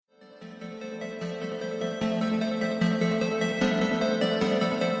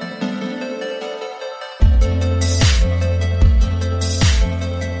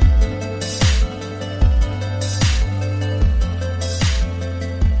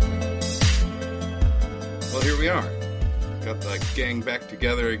Well, here we are. Got the gang back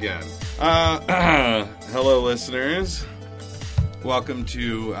together again. Hello, listeners. Welcome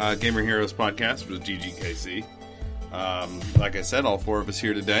to Gamer Heroes Podcast with GGKC. Like I said, all four of us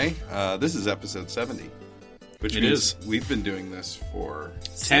here today. This is episode 70. Which means we've been doing this for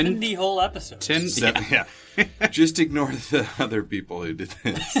 70 whole episodes. 10, yeah. Just ignore the other people who did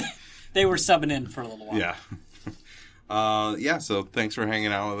this. They were subbing in for a little while. Yeah. So thanks for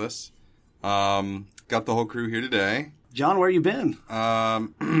hanging out with us. Got the whole crew here today. John, where you been?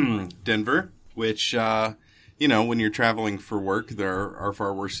 Denver, which, when you're traveling for work, there are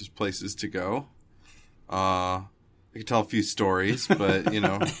far worse places to go. I could tell a few stories, but,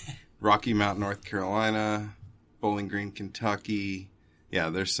 Rocky Mount, North Carolina, Bowling Green, Kentucky. Yeah,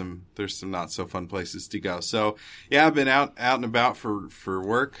 there's some not so fun places to go. So yeah, I've been out and about for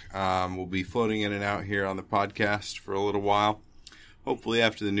work. We'll be floating in and out here on the podcast for a little while. Hopefully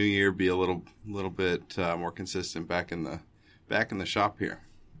after the new year, be a little bit more consistent back in the shop here.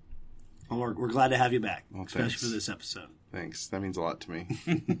 Well, we're glad to have you back, especially thanks. for this episode. Thanks. That means a lot to me.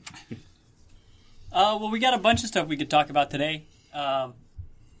 Well, we got a bunch of stuff we could talk about today.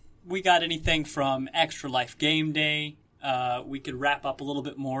 We got anything from Extra Life Game Day. We could wrap up a little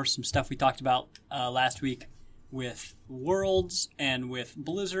bit more some stuff we talked about last week with Worlds and with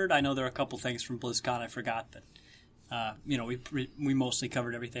Blizzard. I know there are a couple things from BlizzCon I forgot that, we mostly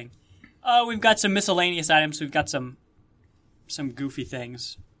covered everything. We've got some miscellaneous items. We've got some goofy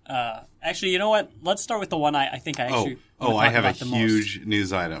things. Actually, you know what? Let's start with the one I think I actually I have a huge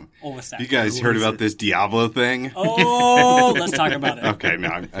news item. Oh, what's that? You guys heard about this Diablo thing? Oh, let's talk about it. Okay, no,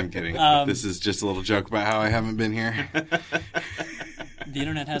 I'm kidding. This is just a little joke about how I haven't been here. The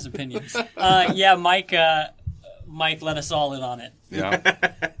internet has opinions. Yeah, Mike let us all in on it.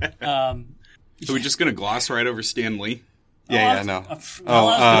 Yeah. So we're just going to gloss right over Stan Lee? Yeah, no. I was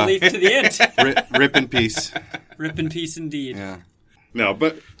going to leave to the end. Rip in peace. Rip in peace indeed. Yeah. No,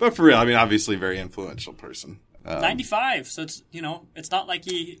 but for real, I mean, obviously very influential person. 95, so it's not like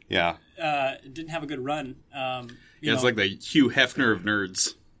he didn't have a good run. It's like the Hugh Hefner of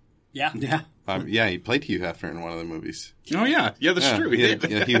nerds. Yeah. Yeah. He played Hugh Hefner in one of the movies. Oh, yeah. Yeah, that's true. He did.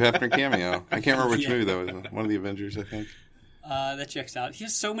 Yeah, Hugh Hefner cameo. I can't remember which movie that was. One of the Avengers, I think. That checks out. He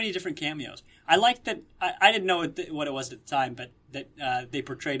has so many different cameos. I like that. I didn't know what it was at the time, but that they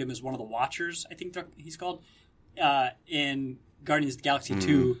portrayed him as one of the Watchers, I think he's called, in Guardians of the Galaxy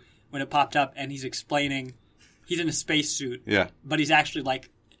 2 when it popped up, and he's explaining. He's in a spacesuit, but he's actually like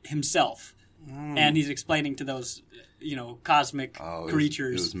himself, and he's explaining to those, cosmic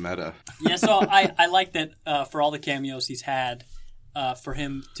creatures. It was meta. Yeah, so I like that for all the cameos he's had, for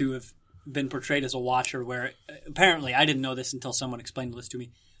him to have been portrayed as a Watcher, where apparently I didn't know this until someone explained this to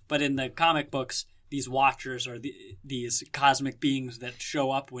me, but in the comic books, these Watchers are these cosmic beings that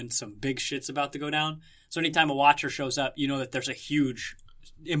show up when some big shit's about to go down. So anytime a Watcher shows up, you know that there's a huge,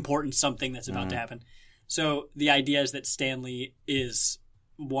 important something that's about to happen. So the idea is that Stan Lee is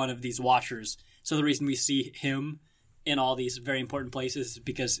one of these Watchers. So the reason we see him in all these very important places is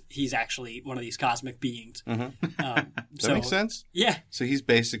because he's actually one of these cosmic beings. Mm-hmm. Does that make sense? Yeah. So he's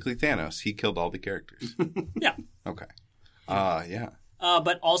basically Thanos. He killed all the characters. Yeah. Okay. Yeah.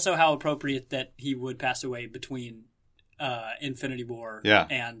 But also how appropriate that he would pass away between Infinity War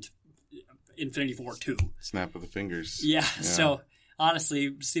and Infinity War 2. Snap of the fingers. Yeah. So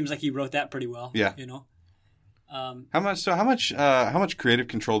honestly, seems like he wrote that pretty well. Yeah. How much creative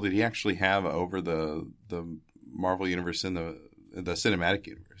control did he actually have over the Marvel universe and the cinematic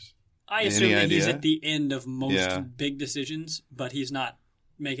universe? I assume that he's at the end of most big decisions, but he's not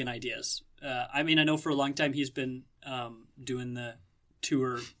making ideas. I know for a long time he's been doing the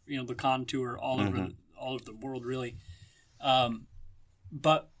tour, the con tour all over the world, really.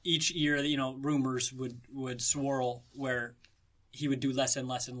 But each year, rumors would swirl where he would do less and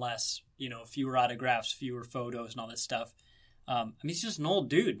less and less. Fewer autographs, fewer photos, and all that stuff. He's just an old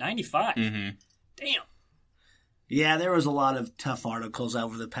dude, 95. Mm-hmm. Damn. Yeah, there was a lot of tough articles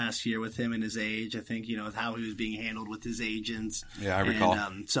over the past year with him and his age. I think, how he was being handled with his agents. Yeah, I recall.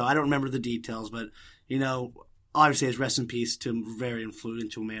 So I don't remember the details, but, obviously his rest in peace to a very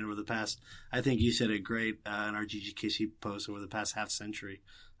influential man over the past. I think you said it great in our GGKC post over the past half century.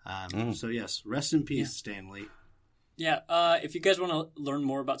 So, yes, rest in peace, Stan Lee. Yeah, if you guys want to learn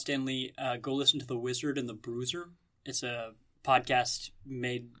more about Stan Lee, go listen to The Wizard and the Bruiser. It's a podcast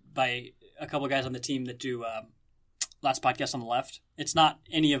made by a couple of guys on the team that do Last Podcast on the Left. It's not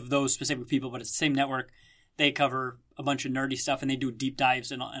any of those specific people, but it's the same network. They cover a bunch of nerdy stuff, and they do deep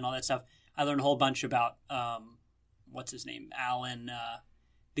dives and all that stuff. I learned a whole bunch about, what's his name? Alan,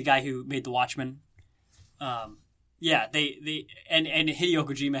 the guy who made The Watchmen. Yeah, and Hideo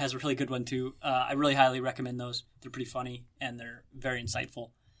Kojima has a really good one too. I really highly recommend those. They're pretty funny and they're very insightful.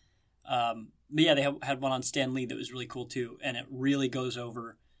 But yeah, they had one on Stan Lee that was really cool too, and it really goes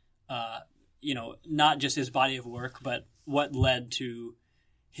over, not just his body of work, but what led to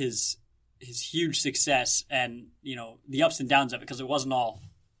his huge success and the ups and downs of it, because it wasn't all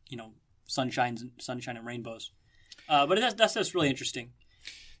sunshine and rainbows. But that's really interesting.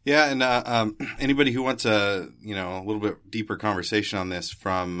 Yeah, and anybody who wants a little bit deeper conversation on this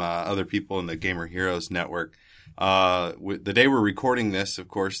from other people in the Gamer Heroes Network, the day we're recording this, of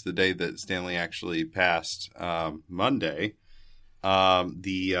course, the day that Stanley actually passed, Monday,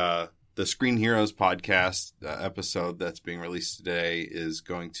 the Screen Heroes podcast episode that's being released today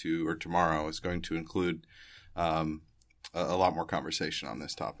tomorrow is going to include a lot more conversation on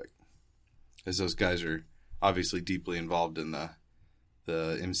this topic, as those guys are obviously deeply involved in the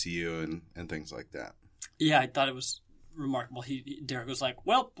MCU and things like that. Yeah, I thought it was remarkable. Derek was like,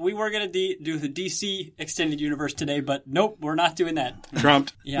 well, we were going to do the DC Extended Universe today, but nope, we're not doing that.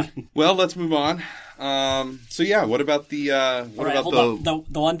 Trumped. Yeah. Well, let's move on. So yeah, what about the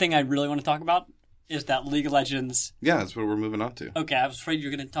one thing I really want to talk about is that League of Legends. Yeah, that's what we're moving on to. Okay, I was afraid you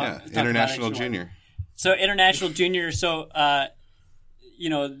were going to talk International about Junior. So International Junior,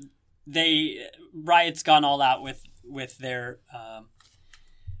 Riot's gone all out with their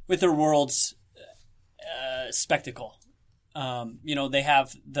Worlds spectacle. They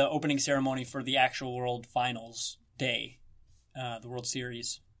have the opening ceremony for the actual World Finals day, the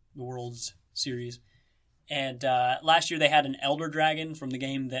World's Series. And last year they had an Elder Dragon from the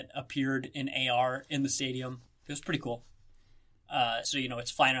game that appeared in AR in the stadium. It was pretty cool.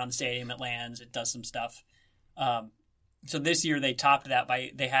 It's flying around the stadium, it lands, it does some stuff. So this year they topped that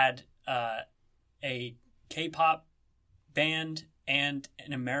they had a K-pop band and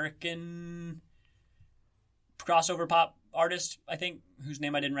an American crossover pop artist, I think, whose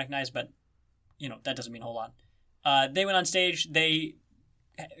name I didn't recognize, but that doesn't mean a whole lot. They went on stage, they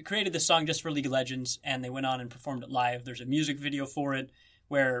created this song just for League of Legends, and they went on and performed it live. There's a music video for it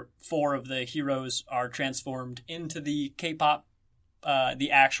where 4 of the heroes are transformed into the K-pop,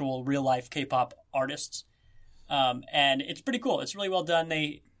 the actual real-life K-pop artists. And it's pretty cool. It's really well done.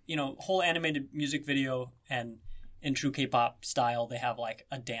 They, whole animated music video, and in true K-pop style, they have like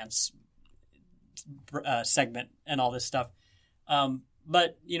a dance segment and all this stuff.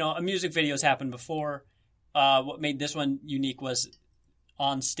 But a music video's happened before. What made this one unique was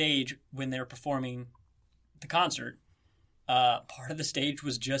on stage when they were performing the concert, part of the stage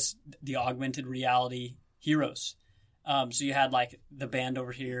was just the augmented reality heroes. So you had like the band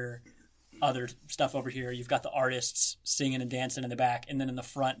over here, other stuff over here. You've got the artists singing and dancing in the back, and then in the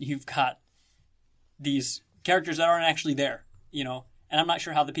front you've got these characters that aren't actually there, And I'm not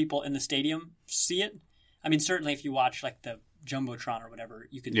sure how the people in the stadium see it. I mean, certainly if you watch like the Jumbotron or whatever,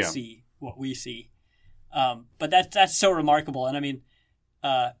 you can see what we see. But that's so remarkable. And I mean,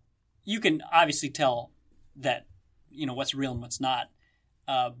 you can obviously tell that, what's real and what's not.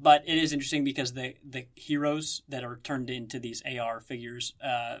 But it is interesting because the heroes that are turned into these AR figures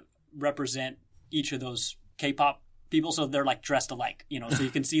represent each of those K-pop people. So they're like dressed alike, so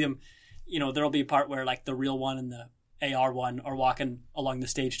you can see them, there'll be a part where like the real one and the AR one are walking along the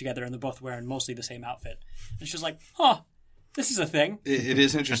stage together, and they're both wearing mostly the same outfit. It's just like, this is a thing. It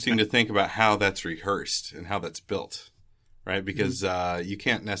is interesting to think about how that's rehearsed and how that's built, right? Because you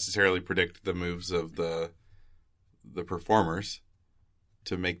can't necessarily predict the moves of the performers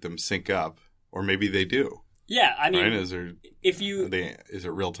to make them sync up, or maybe they do. Yeah, I mean, right? Is it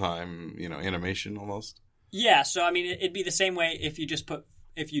real time, animation almost? Yeah, so I mean, it'd be the same way if you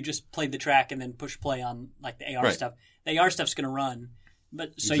just played the track and then push play on like the AR stuff. The AR stuff's going to run,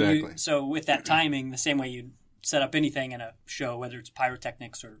 but so with that timing, the same way you'd set up anything in a show, whether it's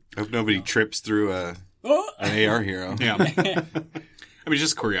pyrotechnics or. I hope nobody trips through an AR hero. Yeah, I mean,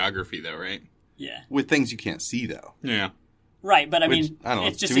 just choreography though, right? Yeah, with things you can't see though. Yeah, right. But I mean, I don't know.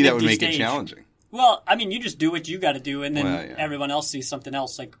 It's just to me, that would make stage. It challenging. Well, I mean, you just do what you got to do, and then everyone else sees something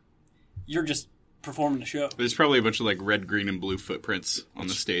else. Like you're just performing the show. There's probably a bunch of like red, green, and blue footprints on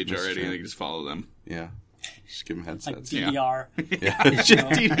the stage already, and they can just follow them. Yeah. Just give them headsets. Like DDR. Yeah, just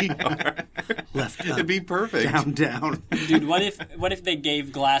DDR. Left up, it'd be perfect. Down. Dude, what if they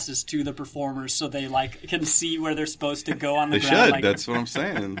gave glasses to the performers so they like can see where they're supposed to go on the ground? They should. Like, that's what I'm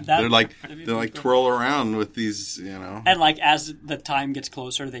saying. They're like twirl around with these, And like as the time gets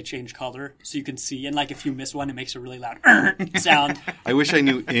closer, they change color so you can see. And like if you miss one, it makes a really loud sound. I wish I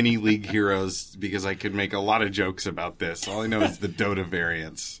knew any League heroes because I could make a lot of jokes about this. All I know is the Dota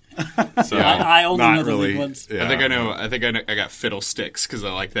variants. So I only not know the really. league ones. Yeah. I think I know. I got Fiddlesticks because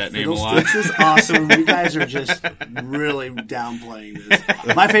I like that name a lot. Fiddlesticks is awesome. You guys are just really downplaying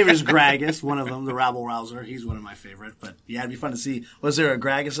this. My favorite is Gragas, one of them, the Rabble Rouser. He's one of my favorite. But yeah, it'd be fun to see. Was there a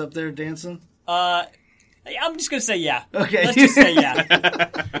Gragas up there dancing? I'm just gonna say yeah. Okay. Let's just say yeah.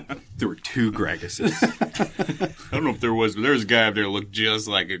 There were 2 Graguses. I don't know if there was, but there was a guy up there that looked just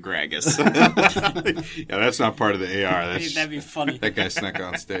like a Gragas. Yeah, that's not part of the AR. That's, That'd be funny. that guy snuck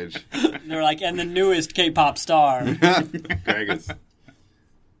on stage. They're like, and the newest K-pop star. Gragus.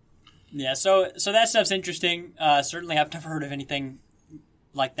 Yeah, so that stuff's interesting. Certainly, I've never heard of anything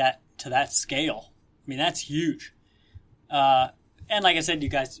like that to that scale. I mean, that's huge. And like I said to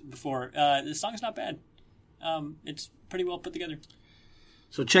you guys before, the song's not bad. It's pretty well put together.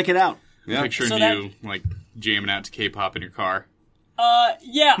 So check it out. Yeah. Picturing So you like jamming out to K-pop in your car.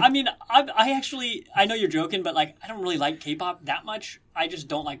 Yeah, I mean, I actually, I know you're joking, but like, I don't really like K-pop that much. I just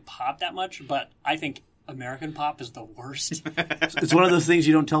don't like pop that much, but I think American pop is the worst. It's one of those things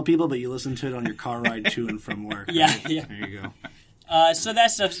you don't tell people, but you listen to it on your car ride to and from work. Yeah. There you go. So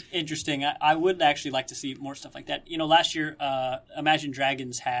that stuff's interesting. I would actually like to see more stuff like that. You know, last year, Imagine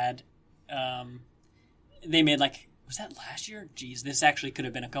Dragons had, they made like, was that last year? Jeez, this actually could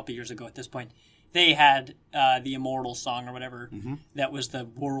have been a couple years ago at this point. They had the Immortal song or whatever that was the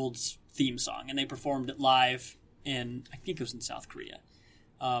world's theme song, and they performed it live in, I think it was in South Korea.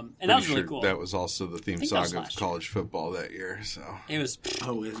 And that was really cool. That was also the theme think that song was of last year. college football that year. So It was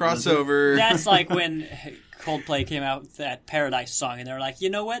crossover. That's like when Coldplay came out with that Paradise song, and they were like, you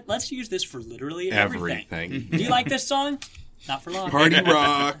know what? Let's use this for literally everything. Everything. Do you like this song? Not for long. Party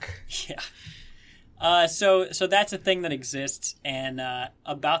rock. Yeah. So that's a thing that exists, and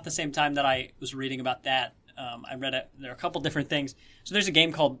about the same time that I was reading about that, I read there are a couple different things. So there's a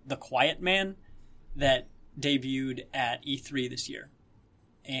game called The Quiet Man that debuted at E3 this year,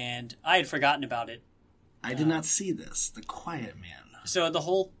 and I had forgotten about it. I did not see this. The Quiet Man. So the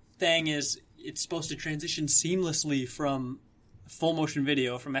whole thing is it's supposed to transition seamlessly from full motion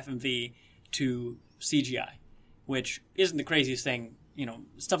video from FMV to CGI, which isn't the craziest thing. You know,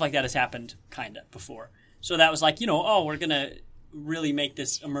 stuff like that has happened kind of before. So that was like, we're going to really make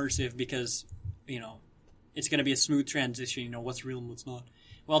this immersive because, it's going to be a smooth transition, what's real and what's not.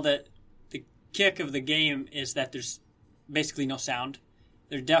 Well, the kick of the game is that there's basically no sound.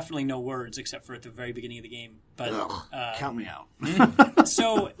 There's definitely no words except for at the very beginning of the game. But Count me out.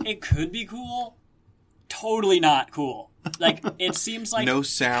 so it could be cool. Totally not cool. Like, it seems like... No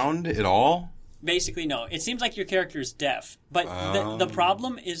sound at all? Basically, no. It seems like your character is deaf. But the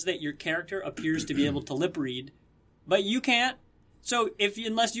problem is that your character appears to be able to lip read, but you can't. So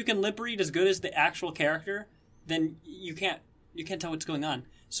unless you can lip read as good as the actual character, then you can't tell what's going on.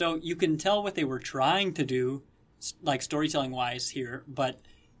 So you can tell what they were trying to do, like storytelling wise here, but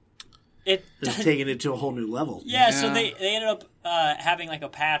it They're taking it to a whole new level. Yeah, so they ended up having like a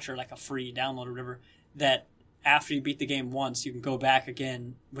patch or like a free download or whatever that after you beat the game once, you can go back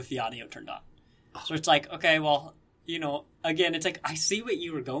again with the audio turned on. So it's like, okay, well, again, it's like, I see what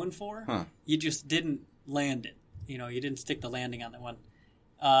you were going for. Huh. You just didn't land it. You didn't stick the landing on that one.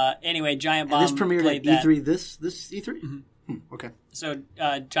 Anyway, Giant Bomb And this premiered played at that. E3 this E3? Okay. So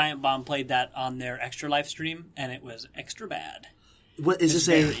Giant Bomb played that on their extra live stream, and it was extra bad. What is It's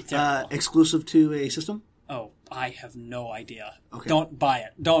this very terrible. exclusive to a system? Oh, I have no idea. Okay. Don't buy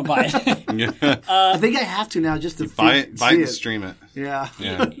it. Don't buy it. Yeah. I think I have to now just to buy it see and it. stream it. Yeah.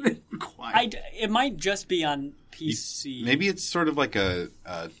 Yeah. Quiet. It might just be on PC. Maybe it's sort of like a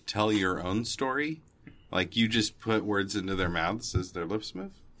tell your own story. Like you just put words into their mouths as their lips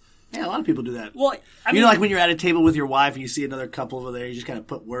move. Yeah, a lot of people do that. Well, I mean, like when you're at a table with your wife and you see another couple over there, you just kind of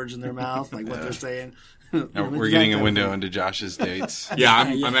put words in their mouth, like what they're saying. Now, we're getting a window into Josh's dates. Yeah,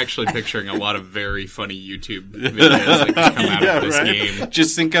 I'm actually picturing a lot of very funny YouTube videos that come out of this game.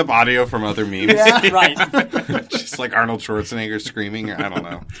 Just sync up audio from other memes. Yeah. right. Just like Arnold Schwarzenegger screaming, or I don't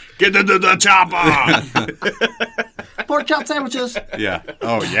know. Get into the chopper! Pork chop sandwiches. Yeah.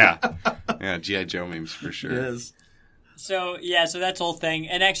 Oh, yeah. Yeah, G.I. Joe memes for sure. Yes. So that's the whole thing.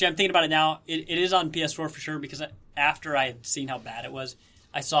 And actually, I'm thinking about it now. It is on PS4 for sure because after I had seen how bad it was,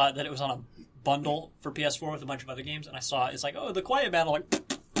 I saw that it was on a bundle for PS4 with a bunch of other games, and I saw it's like, oh, The Quiet Man. I'm like,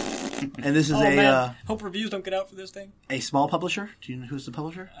 And this is man, hope reviews don't get out for this thing. a small publisher. Do you know who's the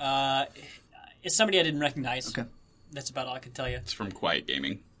publisher? It's somebody I didn't recognize. Okay. That's about all I can tell you. It's from Quiet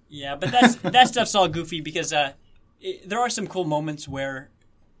Gaming. Yeah, but that stuff's all goofy because there are some cool moments where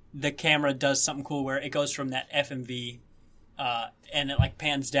the camera does something cool where it goes from that FMV and it like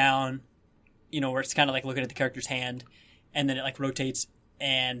pans down, where it's kind of like looking at the character's hand, and then it like rotates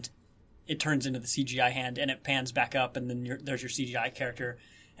and it turns into the CGI hand and it pans back up, and then there's your CGI character.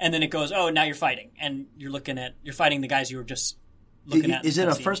 and then it goes, oh, now you're fighting, and you're fighting the guys you were just looking at. Is it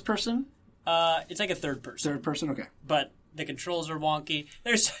a cutscene. first person? It's like a third person. Third person? Okay. But the controls are wonky.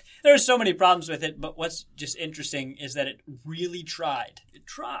 There's so many problems with it, but what's just interesting is that it really tried. It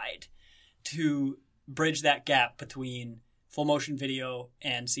tried to bridge that gap between full motion video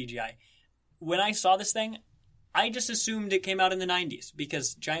and CGI. When I saw this thing, I just assumed it came out in the 90s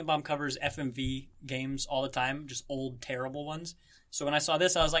because Giant Bomb covers FMV games all the time, just old, terrible ones. So when I saw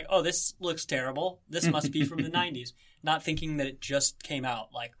this, I was like, oh, this looks terrible. This must be from the 90s. Not thinking that it just came out,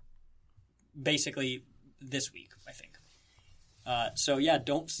 like, basically this week, I think. So, yeah,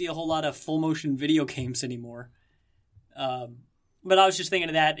 don't see a whole lot of full-motion video games anymore. But I was just thinking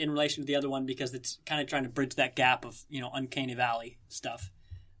of that in relation to the other one because it's kind of trying to bridge that gap of, Uncanny Valley stuff.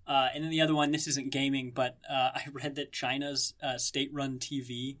 And then the other one, this isn't gaming, but I read that China's state-run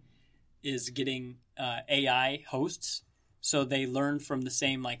TV is getting AI hosts. So they learn from the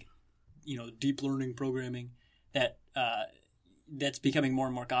same, deep learning programming that's becoming more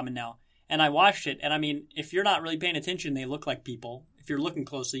and more common now. And I watched it, and I mean, if you're not really paying attention, they look like people. If you're looking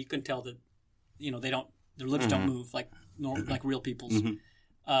closely, you can tell that, their lips don't move like real people's.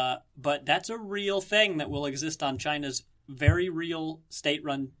 Mm-hmm. But that's a real thing that will exist on China's very real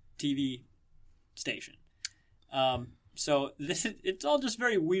state-run TV station. So it's all just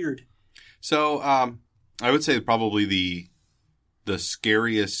very weird. So I would say probably the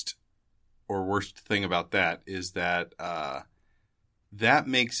scariest or worst thing about that is that that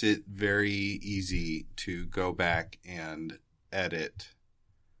makes it very easy to go back and edit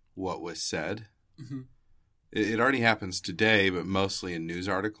what was said. Mm-hmm. It already happens today, but mostly in news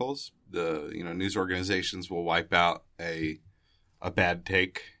articles. The news organizations will wipe out a bad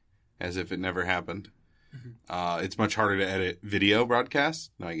take as if it never happened. Mm-hmm. It's much harder to edit video broadcasts.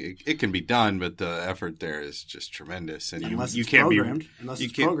 It can be done, but the effort there is just tremendous. And unless you it's can't programmed. Unless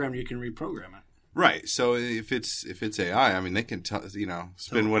it's programmed, you can reprogram it. Right. So if it's AI, I mean, they can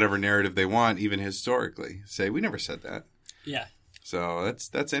spin whatever narrative they want, even historically. Say we never said that. Yeah. So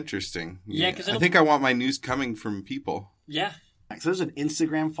that's interesting. Yeah, because I think I want my news coming from people. Yeah. So there's an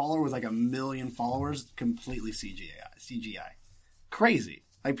Instagram follower with like 1 million followers, completely CGI. Crazy.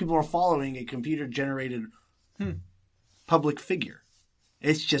 Like people are following a computer-generated public figure.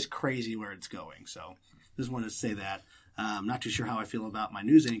 It's just crazy where it's going. So just wanted to say that. I'm not too sure how I feel about my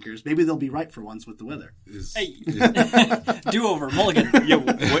news anchors. Maybe they'll be right for once with the weather. Do-over, mulligan. Yeah,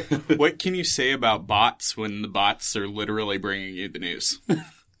 what can you say about bots when the bots are literally bringing you the news?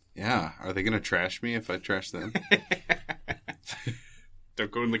 Yeah. Are they going to trash me if I trash them? Don't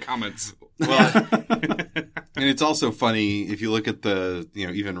go in the comments. Well, and it's also funny if you look at the,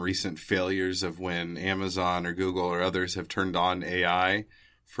 even recent failures of when Amazon or Google or others have turned on AI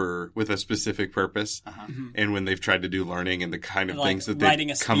with a specific purpose, and when they've tried to do learning and the kind of things that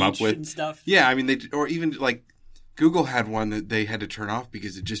they've come up with and stuff. Yeah, I mean, or even like Google had one that they had to turn off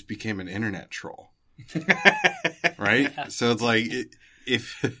because it just became an internet troll, right? Yeah. So it's like,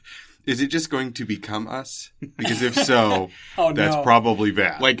 is it just going to become us? Because if so, that's probably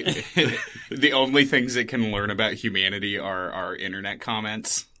bad. Like the only things it can learn about humanity are internet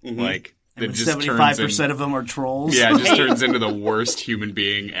comments, like. And 75% of them are trolls. Yeah, it just turns into the worst human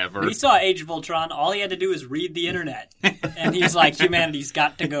being ever. He saw Age of Ultron. All he had to do was read the internet. And he's like, humanity's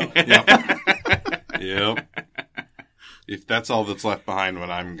got to go. Yep. If that's all that's left behind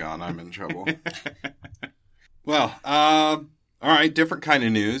when I'm gone, I'm in trouble. Well, all right, different kind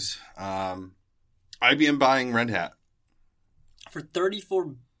of news. IBM buying Red Hat. For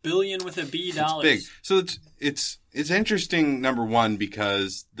 $34 billion with a B dollars. It's big. So it's interesting, number one,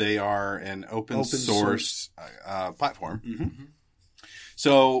 because they are an open source platform. Mm-hmm.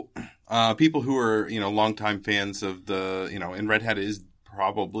 So people who are, longtime fans of and Red Hat is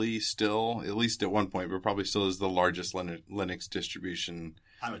probably still, at least at one point, but probably still is the largest Linux distribution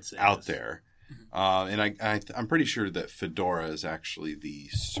I would say out there. And I'm pretty sure that Fedora is actually the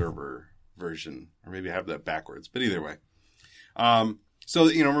server version, or maybe I have that backwards, but either way. So,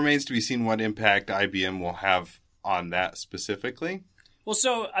 remains to be seen what impact IBM will have on that specifically. Well,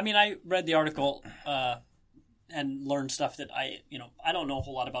 so, I mean, I read the article and learned stuff that I don't know a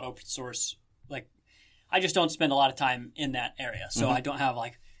whole lot about open source. Like, I just don't spend a lot of time in that area. So I don't have,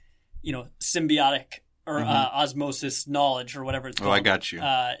 symbiotic or osmosis knowledge or whatever it's called. Oh, I got you.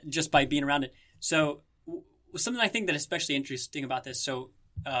 Just by being around it. So, something I think that is especially interesting about this. So,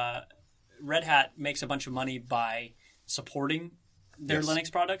 Red Hat makes a bunch of money by supporting their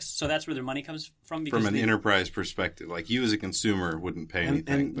Linux products, so that's where their money comes from. From an enterprise perspective, like you as a consumer wouldn't pay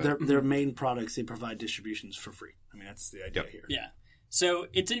anything. And their main products, they provide distributions for free. I mean, that's the idea here. Yeah. So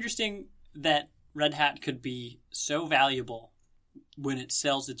it's interesting that Red Hat could be so valuable when it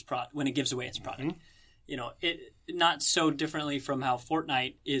sells its product, when it gives away its product. You know, it not so differently from how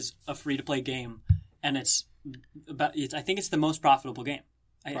Fortnite is a free to play game, and I think it's the most profitable game.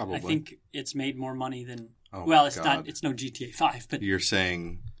 I think it's made more money than. It's no GTA 5, but you're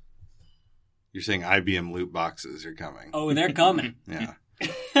saying IBM loot boxes are coming. Oh, they're coming. Yeah.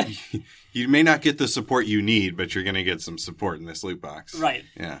 You may not get the support you need, but you're going to get some support in this loot box. Right.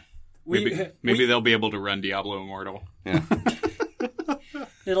 Yeah. Maybe they'll be able to run Diablo Immortal. Yeah.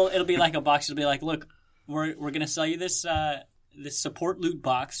 It'll be like a box. It'll be like, look, we're going to sell you this support loot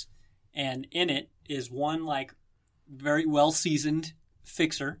box, and in it is one like very well seasoned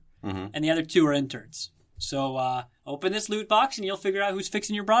fixer, and the other two are interns. So open this loot box, and you'll figure out who's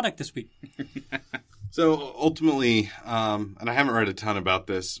fixing your product this week. So ultimately, and I haven't read a ton about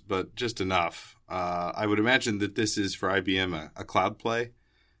this, but just enough. I would imagine that this is for IBM a cloud play.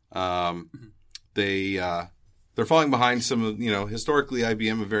 They're falling behind some of, historically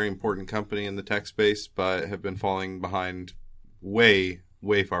IBM, a very important company in the tech space, but have been falling behind way,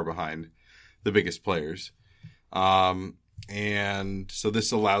 way far behind the biggest players. And so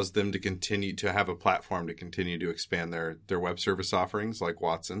this allows them to continue to have a platform to continue to expand their web service offerings like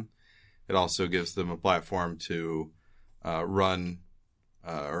Watson. It also gives them a platform to run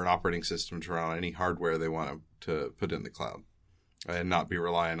or an operating system to run on any hardware they want to put in the cloud and not be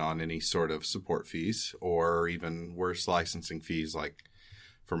reliant on any sort of support fees or even worse licensing fees like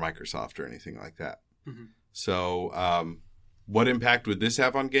for Microsoft or anything like that. So what impact would this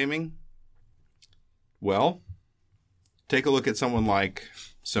have on gaming? Well, take a look at someone like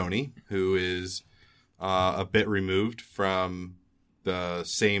Sony, who is a bit removed from the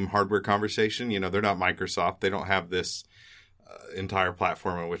same hardware conversation. They're not Microsoft. They don't have this entire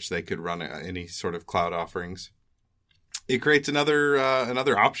platform on which they could run any sort of cloud offerings. It creates another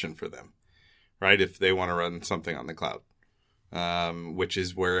option for them, right? If they want to run something on the cloud, which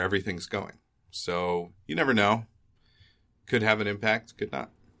is where everything's going. So you never know. Could have an impact, could not.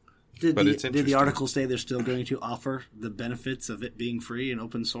 Did the article say they're still going to offer the benefits of it being free and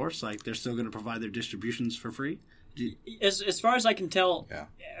open source? Like they're still going to provide their distributions for free? As far as I can tell,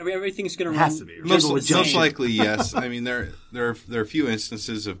 everything's going to run. Has to be. Most likely, yes. I mean, there are a few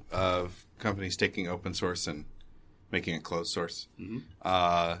instances of companies taking open source and making it closed source.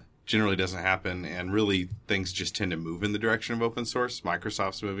 Generally doesn't happen, and really things just tend to move in the direction of open source.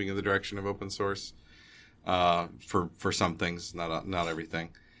 Microsoft's moving in the direction of open source for some things, not everything.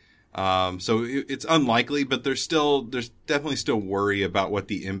 So it's unlikely, but there's definitely still worry about what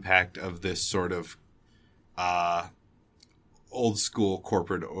the impact of this sort of old school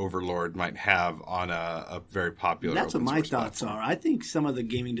corporate overlord might have on a very popular. That's what my thoughts platform. are. I think some of the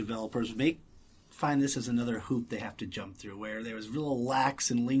gaming developers find this as another hoop they have to jump through, where there was real lax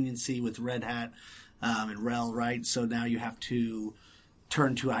and leniency with Red Hat and RHEL, right? So now you have to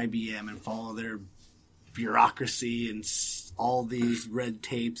turn to IBM and follow their bureaucracy and all these red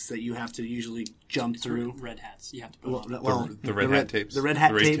tapes that you have to usually jump through. Red hats. You have to put on. The red hat tapes. The red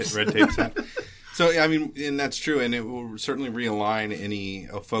hat tapes. Red tapes. So, I mean, and that's true, and it will certainly realign any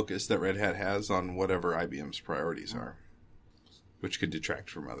focus that Red Hat has on whatever IBM's priorities are, which could detract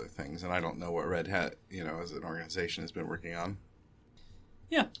from other things. And I don't know what Red Hat, as an organization has been working on.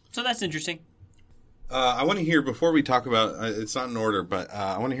 Yeah, so that's interesting. I want to hear, before we talk about, it's not in order, but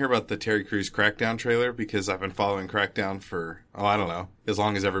I want to hear about the Terry Crews Crackdown trailer, because I've been following Crackdown for, I don't know, as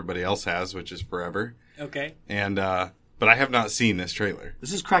long as everybody else has, which is forever. Okay. And, but I have not seen this trailer.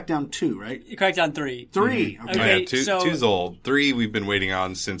 This is Crackdown 2, right? Crackdown 3. 3. Okay. Okay, two's old. 3 we've been waiting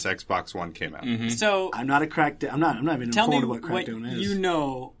on since Xbox One came out. So I'm not a Crackdown. I'm not even informed of what Crackdown is. You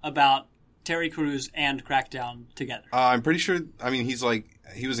know about Terry Crews and Crackdown together. I'm pretty sure. I mean,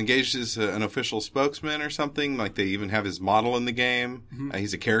 he was engaged as an official spokesman or something. Like they even have his model in the game.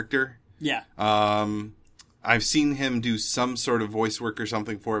 He's a character. Yeah. I've seen him do some sort of voice work or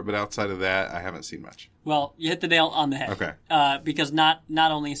something for it, but outside of that, I haven't seen much. Well, you hit the nail on the head. Okay. Because not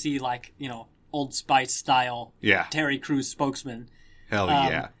only is he like, Old Spice style Terry Crews spokesman. Hell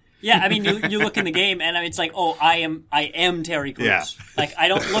yeah. Yeah, I mean, you look in the game, and it's like, oh, I am Terry Crews. Yeah. Like, I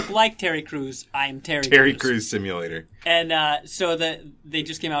don't look like Terry Crews. I'm Terry Crews. Terry Crews Simulator. And so they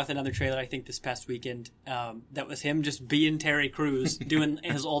just came out with another trailer, I think, this past weekend, that was him just being Terry Crews, doing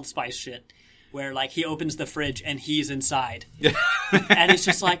his Old Spice shit, where, like, he opens the fridge, and he's inside. And it's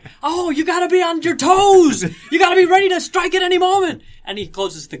just like, oh, you gotta be on your toes! You gotta be ready to strike at any moment! And he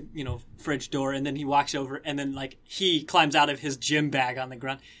closes the, fridge door, and then he walks over, and then, like, he climbs out of his gym bag on the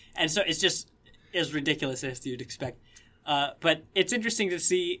ground. And so it's just as ridiculous as you'd expect. But it's interesting to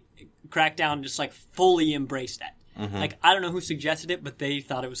see Crackdown just like fully embrace that. Like, I don't know who suggested it, but they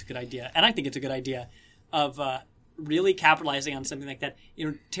thought it was a good idea. And I think it's a good idea of really capitalizing on something like that.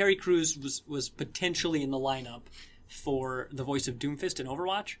 Terry Crews was potentially in the lineup for the voice of Doomfist in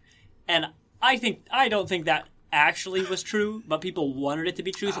Overwatch, and I don't think that actually was true, but people wanted it to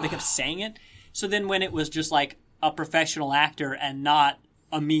be true, so they kept saying it. So then when it was just like a professional actor and not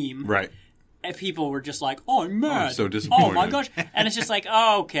a meme, Right. and people were just like, "Oh, I'm mad! I'm so disappointed." Oh my gosh!" And it's just like,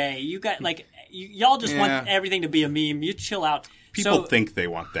 "Oh, okay, you got like y'all just want everything to be a meme. You chill out." People think they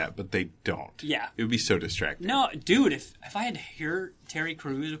want that, but they don't. Yeah. It would be so distracting. No, dude, if I had to hear Terry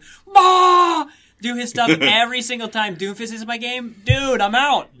Crews bah! do his stuff every single time Doomfist is in my game, dude, I'm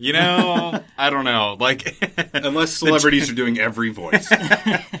out. I don't know. Like, Unless celebrities are doing every voice.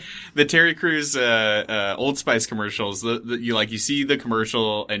 the Terry Crews Old Spice commercials, you see the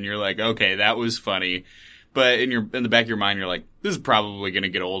commercial and you're like, okay, that was funny. But in the back of your mind, you're like, this is probably going to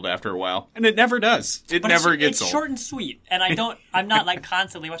get old after a while. And it never does. It never gets old. It's short and sweet. And I'm not like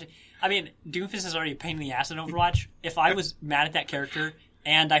constantly watching. I mean, Doomfist is already a pain in the ass in Overwatch. If I was mad at that character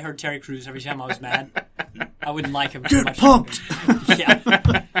and I heard Terry Crews every time I was mad, I wouldn't like him too much. Pumped!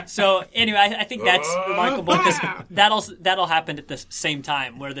 Yeah. So anyway, I think that's remarkable because that'll happen at the same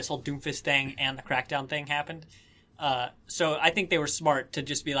time where this whole Doomfist thing and the Crackdown thing happened. So I think they were smart to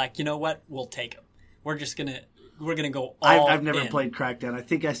just be like, you know what, we'll take him. We're gonna go all I've never in. played Crackdown. I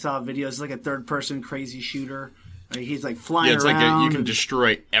think I saw videos like a third-person crazy shooter. Like, he's like flying it's around. like you can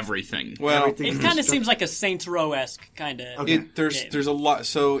destroy everything. Well, Everything. It kind of seems like a Saints Row-esque kind of. Okay. there's a lot.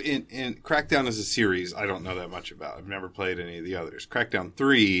 So in Crackdown as a series, I don't know that much about. I've never played any of the others. Crackdown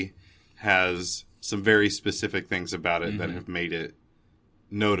 3 has some very specific things about it that have made it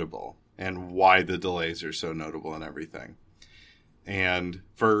notable and why the delays are so notable and everything. And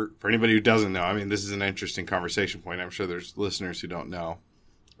for anybody who doesn't know, I mean, this is an interesting conversation point. I'm sure there's listeners who don't know.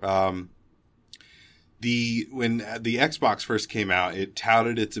 When the Xbox first came out, it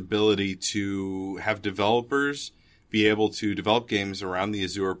touted its ability to have developers be able to develop games around the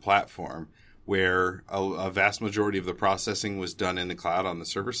Azure platform, where a vast majority of the processing was done in the cloud on the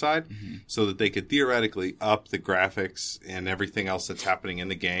server side, so that they could theoretically up the graphics and everything else that's happening in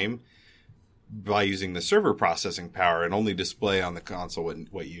the game by using the server processing power and only display on the console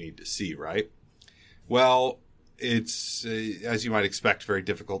what you need to see, right? Well, it's, as you might expect, very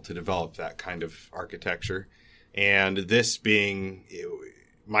difficult to develop that kind of architecture. And this being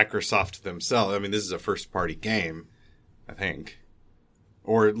Microsoft themselves, I mean, this is a first-party game, I think,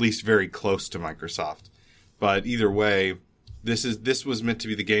 or at least very close to Microsoft. But either way, this was meant to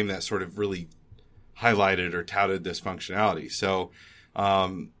be the game that sort of really highlighted or touted this functionality. So,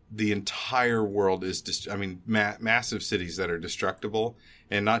 the entire world is, massive cities that are destructible,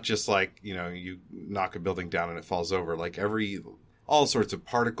 and not just like, you knock a building down and it falls over. Like all sorts of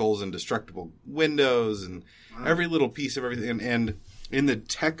particles and destructible windows and every little piece of everything. And in the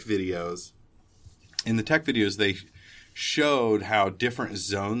tech videos, they showed how different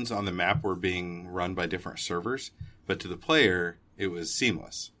zones on the map were being run by different servers, but to the player, it was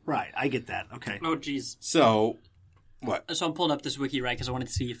seamless. Right, I get that. Okay. Oh, geez. So, what? So I'm pulling up this wiki, right, because I wanted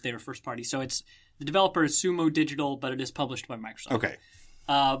to see if they were first party. So the developer is Sumo Digital, but it is published by Microsoft. Okay.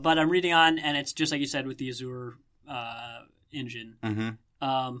 But I'm reading on, and it's just like you said with the Azure engine.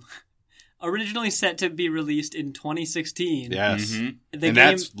 Mm-hmm. Originally set to be released in 2016. Yes. The and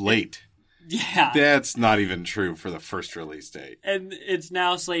that's late. Yeah. That's not even true for the first release date. And it's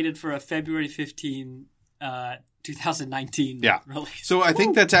now slated for a February 15, 2019 release. So I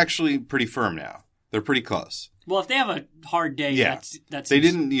think that's actually pretty firm now. They're pretty close. Well, if they have a hard day, that's they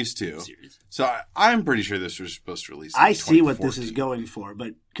didn't used to. Serious. So I'm pretty sure this was supposed to release. I see what this is going for,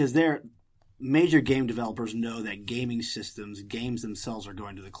 but because they're major game developers know that gaming systems, games themselves are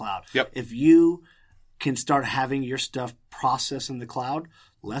going to the cloud. Yep. If you can start having your stuff processed in the cloud,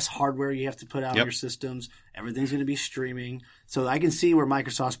 less hardware you have to put out on your systems, everything's going to be streaming. So I can see where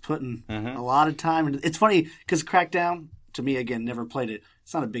Microsoft's putting a lot of time. And it's funny because Crackdown, to me, again, never played it.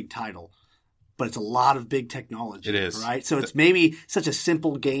 It's not a big title, but it's a lot of big technology. It is. Right? So it's maybe such a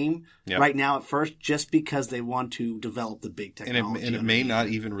simple game right now at first just because they want to develop the big technology. And it may not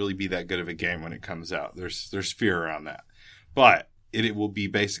even really be that good of a game when it comes out. There's fear around that. But it will be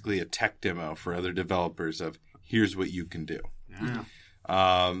basically a tech demo for other developers of here's what you can do. Yeah.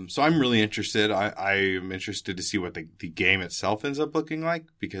 So I'm really interested. I am interested to see what the game itself ends up looking like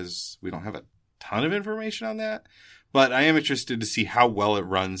because we don't have a ton of information on that. But I am interested to see how well it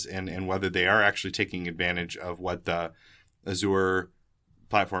runs and whether they are actually taking advantage of what the Azure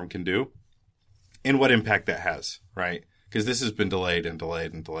platform can do and what impact that has, right? Because this has been delayed and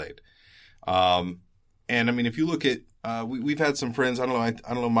delayed and delayed. And I mean, if you look at, we've had some friends, I don't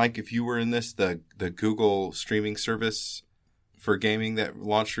know, Mike, if you were in this, the Google streaming service for gaming that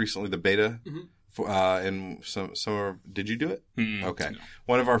launched recently, the beta And did you do it? Okay. No.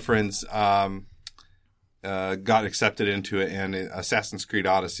 One of our friends got accepted into it, and Assassin's Creed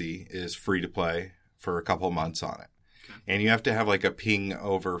Odyssey is free to play for a couple of months on it. Okay. And you have to have like a ping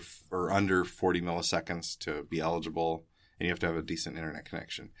over or under 40 milliseconds to be eligible, and you have to have a decent internet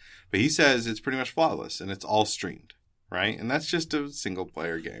connection. But he says it's pretty much flawless, and it's all streamed, right? And that's just a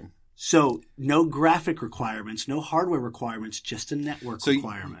single-player game. So no graphic requirements, no hardware requirements, just a network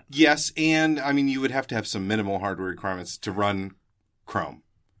requirement. Yes, and I mean you would have to have some minimal hardware requirements to run Chrome,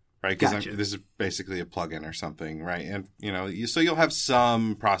 right? Because gotcha. This is basically a plugin or something, right? And so you'll have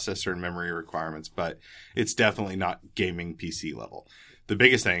some processor and memory requirements, but it's definitely not gaming PC level. The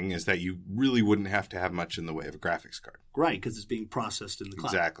biggest thing is that you really wouldn't have to have much in the way of a graphics card, right? Because it's being processed in the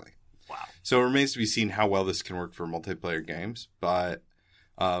cloud. Exactly. Wow. So it remains to be seen how well this can work for multiplayer games, but.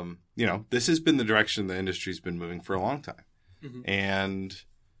 This has been the direction the industry's been moving for a long time. Mm-hmm. And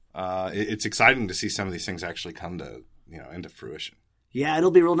it's exciting to see some of these things actually come to, into fruition. Yeah,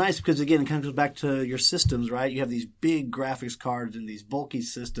 it'll be real nice because, again, it kind of goes back to your systems, right? You have these big graphics cards and these bulky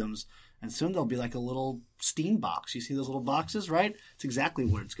systems, and soon they'll be like a little Steam box. You see those little boxes, right? It's exactly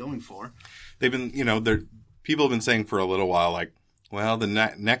what it's going for. They've been, people have been saying for a little while, like, well,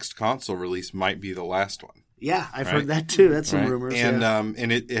 the next console release might be the last one. Yeah, I've heard that too. That's some rumors. And yeah.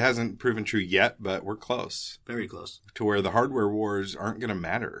 And it hasn't proven true yet, but we're close. Very close. To where the hardware wars aren't going to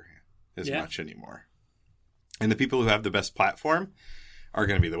matter as much anymore. And the people who have the best platform are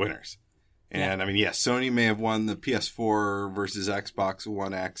going to be the winners. And I mean, yes, Sony may have won the PS4 versus Xbox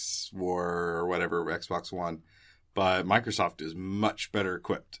One X war or whatever, Xbox One, but Microsoft is much better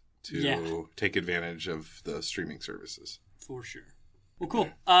equipped to take advantage of the streaming services. For sure. Well, cool.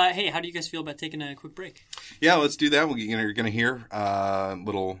 Hey, how do you guys feel about taking a quick break? Yeah, let's do that. You're going to hear a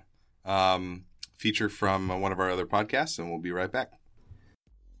little feature from one of our other podcasts, and we'll be right back.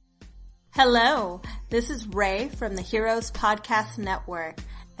 Hello, this is Ray from the Heroes Podcast Network,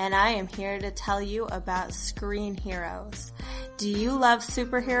 and I am here to tell you about Screen Heroes. Do you love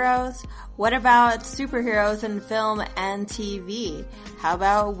superheroes? What about superheroes in film and TV? How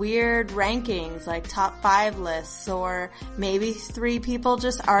about weird rankings like top 5 lists, or maybe 3 people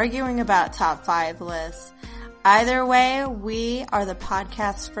just arguing about top 5 lists? Either way, we are the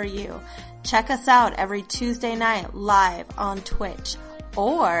podcast for you. Check us out every Tuesday night live on Twitch.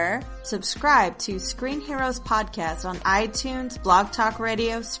 Or subscribe to Screen Heroes Podcast on iTunes, Blog Talk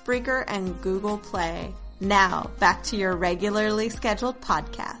Radio, Spreaker, and Google Play. Now, back to your regularly scheduled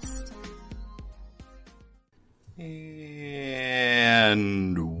podcast.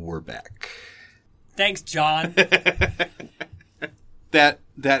 And we're back. Thanks, John. That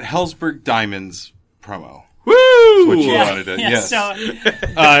Hellsberg Diamonds promo. Woo! That's what you wanted to. Yes. So, and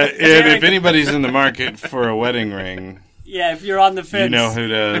if anybody's in the market for a wedding ring... Yeah, if you're on the fence. You know who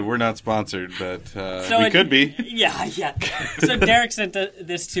to... We're not sponsored, but we could be. Yeah. So Derek sent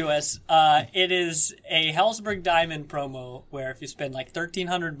this to us. It is a Hellsberg Diamond promo where if you spend like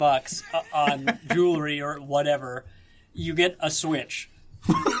 $1,300 on jewelry or whatever, you get a Switch.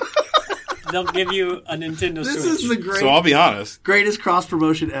 They'll give you a Nintendo Switch. This is the So I'll be honest. Greatest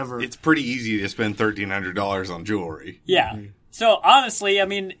cross-promotion ever. It's pretty easy to spend $1,300 on jewelry. Yeah. So honestly, I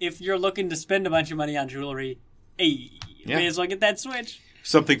mean, if you're looking to spend a bunch of money on jewelry, hey... May as well get that Switch.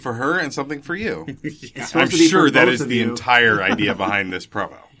 Something for her and something for you. I'm sure that is the entire idea behind this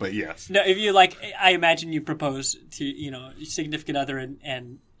promo. But yes. No, if you I imagine you propose to your significant other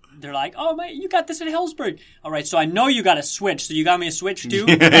and they're like, "Oh, you got this at Hellsberg." All right, so I know you got a Switch, so you got me a Switch too.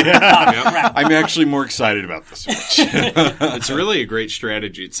 I'm actually more excited about the Switch. It's really a great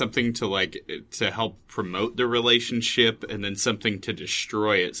strategy. It's something to help promote the relationship, and then something to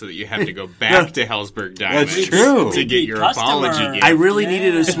destroy it, so that you have to go back to Hellsberg Diamonds. That's true. To get your apology gift. I really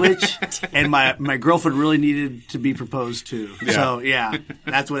needed a Switch, and my girlfriend really needed to be proposed to. Yeah. So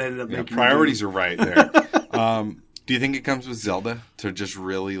that's what ended up making priorities are right there. Do you think it comes with Zelda to just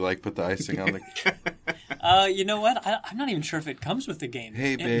really put the icing on the? You know what? I'm not even sure if it comes with the game.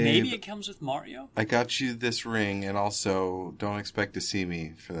 Hey, babe. Maybe it comes with Mario. I got you this ring, and also don't expect to see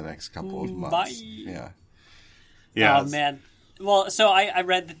me for the next couple of months. Bye. Yeah. Oh man. Well, so I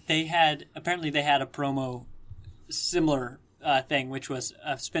read that they had a promo similar thing, which was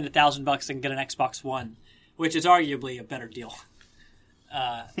spend $1,000 and get an Xbox One, which is arguably a better deal.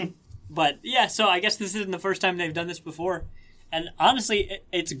 But yeah, so I guess this isn't the first time they've done this before. And honestly,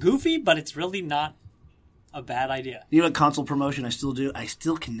 it's goofy, but it's really not a bad idea. You know what console promotion I still do? I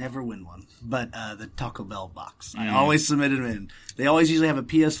still can never win one. But the Taco Bell box. I always submit them in. They always usually have a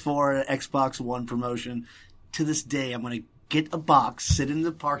PS4, Xbox One promotion. To this day, I'm going to get a box, sit in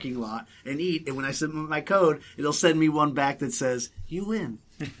the parking lot, and eat. And when I submit my code, it'll send me one back that says, "You win."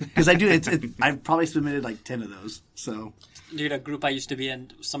 Because I do. I've probably submitted like 10 of those. So, Dude, a group I used to be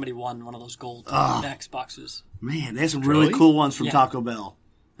in, somebody won one of those gold Xboxes. man, they have some really cool ones from Yeah. Taco Bell.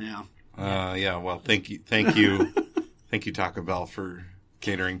 Yeah. Yeah. Well, thank you, thank you, Taco Bell, for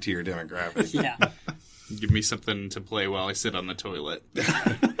catering to your demographic. Yeah. Give me something to play while I sit on the toilet.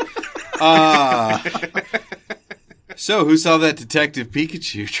 So, who saw that Detective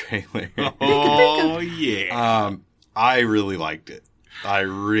Pikachu trailer? Oh, yeah. I really liked it. I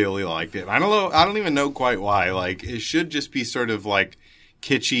don't know. I don't even know quite why. Like, it should just be sort of like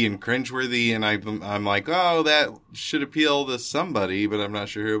kitschy and cringeworthy, and I'm like, oh, that should appeal to somebody, but I'm not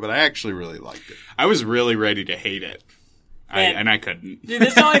sure who. But I actually really liked it. I was really ready to hate it. Man. And I couldn't. Dude,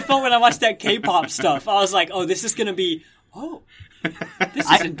 this is how I felt when I watched that K-pop stuff. I was like, oh, this is going to be, this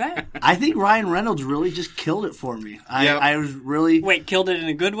isn't bad. I think Ryan Reynolds really just killed it for me. Yeah. I was really Wait, killed it in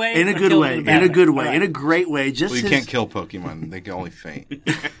a good way? in a or good killed way, it in bad a good way, All right. in a great way. Just Well, you his- can't kill Pokemon; they can only faint.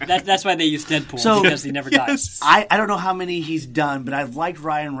 That's why they use Deadpool, So- because he never dies. I don't know how many he's done, but I've liked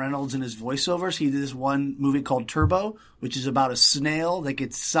Ryan Reynolds and his voiceovers. He did this one movie called Turbo, which is about a snail that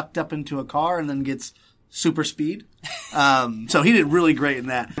gets sucked up into a car and then gets super speed. So he did really great in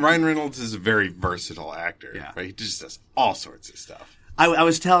that. Ryan Reynolds is a very versatile actor. Yeah. Right? He just does all sorts of stuff. I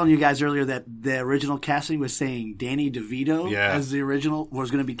was telling you guys earlier that the original casting was saying Danny DeVito Yeah. as the original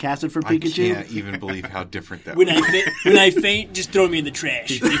was going to be casted for I Pikachu. can't even believe how different that When was. I faint, just throw me in the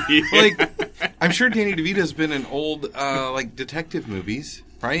trash. Like, I'm sure Danny DeVito's been in old, like, detective movies,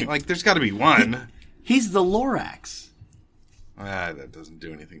 right? Like, there's got to be one. He's the Lorax. That doesn't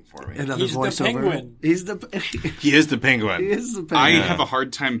do anything for me. Another He's the voiceover. penguin. He's the He is the penguin. he is the I penguin. have a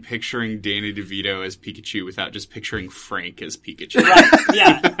hard time picturing Danny DeVito as Pikachu without just picturing Frank as Pikachu. Right,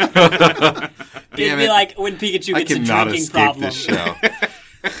 yeah. It'd Damn be it. like when Pikachu I gets a cannot drinking escape problem. this show.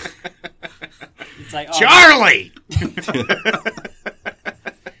 It's like, Charlie!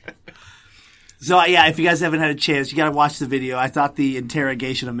 So yeah, if you guys haven't had a chance, you got to watch the video. I thought the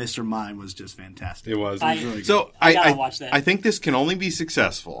interrogation of Mr. Mime was just fantastic. It was. I- really good. So I gotta watch that. I think this can only be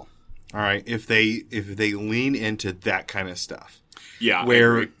successful, all right, if they lean into that kind of stuff. Yeah. I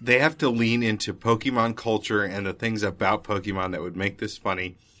Where agree. they have to lean into Pokemon culture and the things about Pokemon that would make this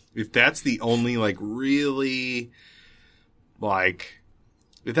funny. If that's the only, like, really, like,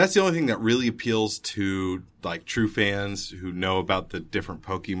 if that's the only thing that really appeals to, like, true fans who know about the different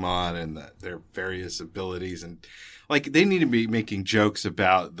Pokemon and their various abilities, and, like, they need to be making jokes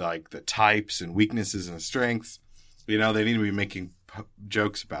about, like, the types and weaknesses and strengths. You know, they need to be making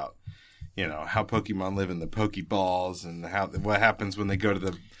jokes about, you know, how Pokemon live in the Pokeballs and what happens when they go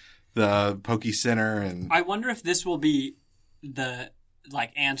to the Poke Center. And I wonder if this will be the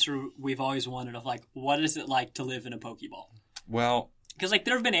like answer we've always wanted of like, what is it like to live in a Pokeball? well, Because like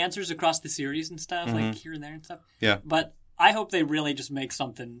there have been answers across the series and stuff, like here and there and stuff. yeah. But I hope they really just make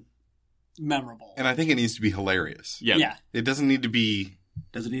something memorable. And I think it needs to be hilarious. Yeah. Yeah. It doesn't need to be.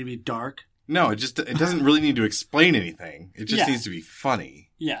 Does it need to be dark? No, it doesn't really need to explain anything. It just Yeah. needs to be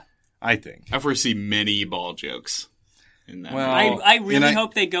funny, Yeah. I think. I foresee many ball jokes in that. Well, I and really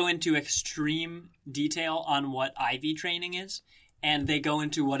hope they go into extreme detail on what IV training is, and they go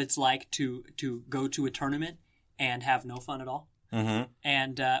into what it's like to go to a tournament and have no fun at all. Mm-hmm.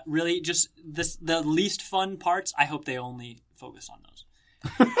 And really, just the least fun parts. I hope they only focus on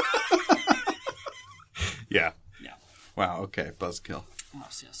those. Yeah. Yeah. Wow. Okay. Buzzkill. Oh,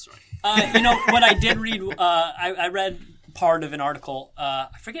 yes, sorry. You know what I did read? I read part of an article. I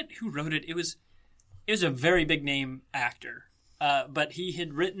forget who wrote it. It was a very big name actor, but he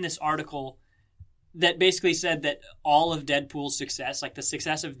had written this article that basically said that all of Deadpool's success, like the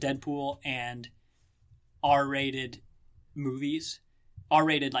success of Deadpool and R-rated movies,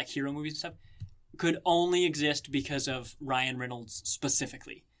 R-rated like hero movies and stuff, could only exist because of Ryan Reynolds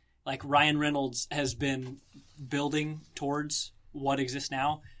specifically. Like Ryan Reynolds has been building towards what exists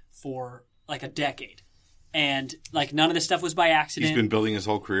now for like a decade. And like none of this stuff was by accident. He's been building his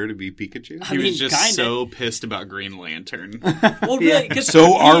whole career to be Pikachu. he I mean, was just kinda. so pissed about Green Lantern. Well, really, 'cause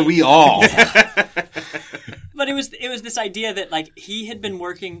So are we all. But it was this idea that like he had been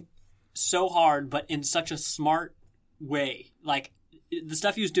working so hard, but in such a smart way. Like the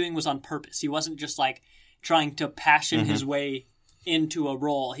stuff he was doing was on purpose. He wasn't just like trying to passion his way into a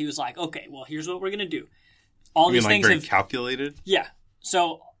role. He was like, okay, well, here's what we're gonna do. All I mean, these like things very have calculated. yeah.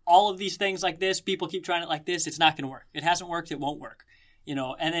 So all of these things like this, people keep trying it like this. It's not going to work. It hasn't worked. It won't work. You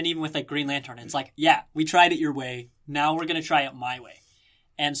know. And then even with like Green Lantern, it's like, yeah, we tried it your way. Now we're going to try it my way.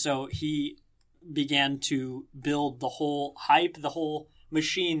 And so he began to build the whole hype, the whole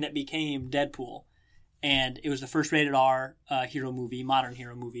machine that became Deadpool. And it was the first rated R hero movie, modern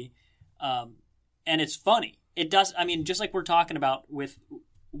hero movie. And it's funny. It does. I mean, just like we're talking about with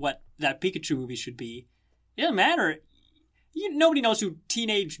what that Pikachu movie should be. It doesn't matter. Nobody knows who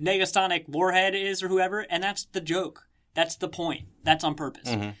Teenage Negasonic Warhead is or whoever, and that's the joke. That's the point. That's on purpose.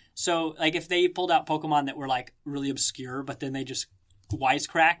 Mm-hmm. So, like, if they pulled out Pokemon that were, like, really obscure, but then they just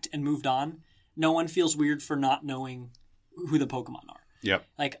wisecracked and moved on, no one feels weird for not knowing who the Pokemon are. Yep.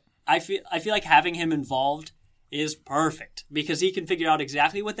 Like, I feel like having him involved is perfect because he can figure out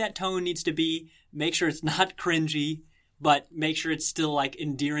exactly what that tone needs to be, make sure it's not cringy, but make sure it's still, like,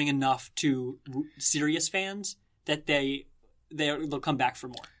 endearing enough to serious fans that they'll come back for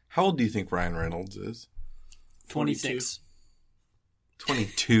more. How old do you think Ryan Reynolds is? 26.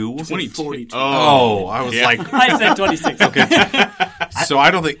 22? 22. Oh, I was like, I said 26. okay. So I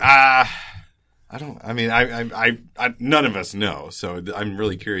don't think, I none of us know. So I'm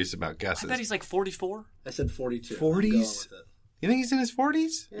really curious about guesses. I bet he's like 44. I said 42. 40s? You think he's in his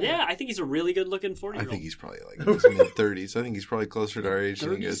 40s? Yeah, I think he's a really good looking 40-year-old. I think he's probably like in his mid-30s. I think he's probably closer to our age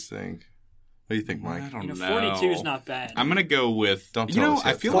than you guys think. What do you think, Mike? I don't know. 42 is not bad. I'm going to go with, Don't tell us I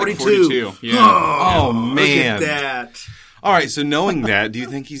yet. feel 42. like 42. Yeah. Oh, man. Look at that. All right, so knowing that, do you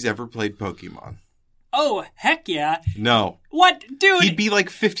think he's ever played Pokemon? Oh, heck yeah. No. What? Dude, He'd be like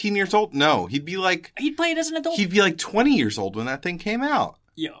 15 years old? No. He'd be like 20 years old when that thing came out.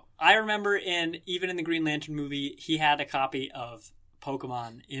 Yo, I remember even in the Green Lantern movie, he had a copy of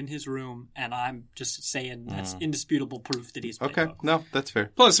Pokemon in his room, and I'm just saying that's indisputable proof that he's played Okay, Pokemon. no, that's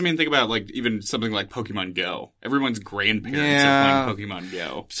fair. Plus, I mean, think about like even something like Pokemon Go. Everyone's grandparents Yeah. are playing Pokemon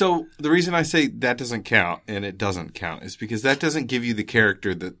Go. So the reason I say that doesn't count, and it doesn't count, is because that doesn't give you the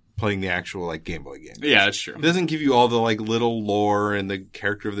character that playing the actual like Game Boy game. Yeah, that's true. It doesn't give you all the like little lore and the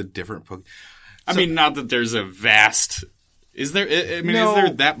character of the different Pokemon. I mean, not that there's a vast. Is there? I mean, No, is there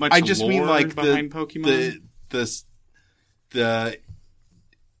that much? I just lore mean like behind Pokemon. the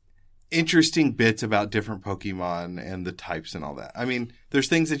interesting bits about different Pokemon and the types and all that. I mean, there's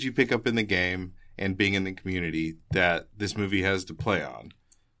things that you pick up in the game and being in the community that this movie has to play on,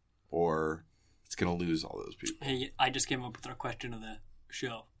 or it's going to lose all those people. Hey, I just came up with our question of the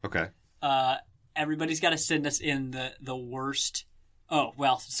show. Okay. Everybody's got to send us in the worst. Oh,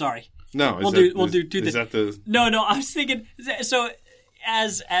 well, sorry. No, We'll do two is things. that the No, I was thinking. So,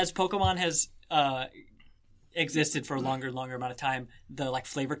 as Pokemon has existed for a longer amount of time, the like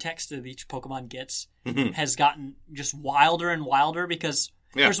flavor text that each Pokemon gets has gotten just wilder and wilder because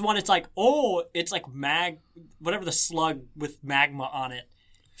there's one. It's like it's like whatever the slug with magma on it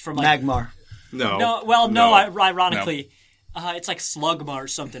from like Magmar. ironically, it's like Slugma or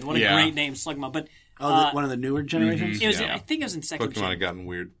something. What a great name, Slugma. But One of the newer generations? it was. I think it was in second Pokemon gen. had gotten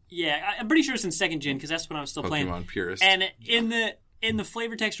weird. Yeah, I'm pretty sure it's in second gen because that's when I was still playing. Pokemon purist. And in the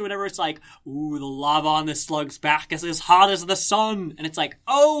flavor text or whatever, it's like, ooh, the lava on this slug's back is as hot as the sun. And it's like,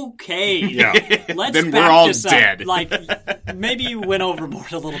 okay. Yeah. Let's Then back we're all this up. dead. Like, maybe you went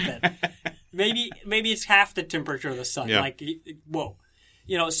overboard a little bit. Maybe it's half the temperature of the sun. Yeah. Like, whoa.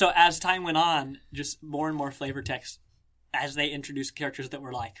 So as time went on, just more and more flavor text, as they introduced characters that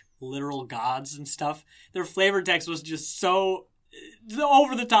were like literal gods and stuff, their flavor text was just so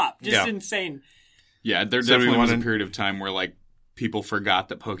over the top. Just insane. Yeah, there So definitely was a everyone- period of time where like people forgot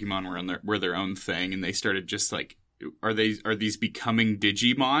that Pokemon were their own thing, and they started just like, are these becoming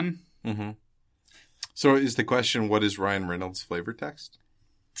Digimon? Mm-hmm. So is the question, what is Ryan Reynolds' flavor text?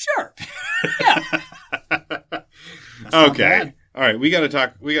 Sure. Okay. All right. We got to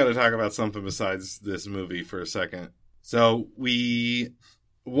talk about something besides this movie for a second. So we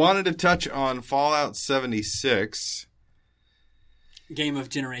wanted to touch on Fallout 76. Game of a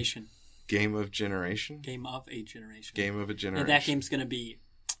generation. Game of a generation. And that game's going to be...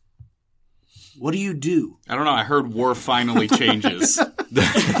 What do you do? I don't know. I heard war finally changes. All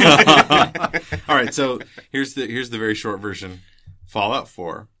right. So here's the very short version. Fallout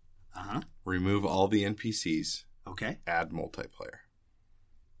 4. Uh-huh. Remove all the NPCs. Okay. Add multiplayer.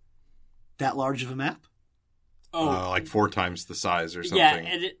 That large of a map? Like 4 times the size or something. Yeah,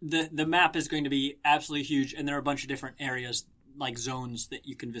 and the map is going to be absolutely huge, and there are a bunch of different areas, like zones that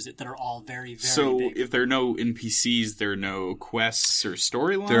you can visit that are all very, very So big. if there are no NPCs, there are no quests or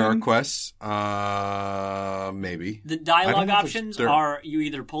storyline? There are quests. Maybe. The I don't dialogue know if options there- are you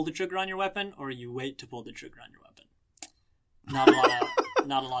either pull the trigger on your weapon or you wait to pull the trigger on your weapon.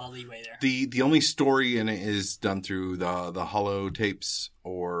 Not a lot of leeway there. The only story in it is done through the holo tapes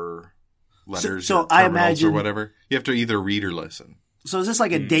or letters So or I terminals imagine- or whatever. You have to either read or listen. So is this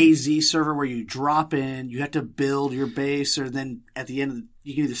like a DayZ server where you drop in, you have to build your base, or then at the end,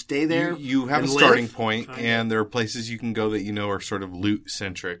 you can either stay there? You have a and starting live? point, Okay. and there are places you can go that you know are sort of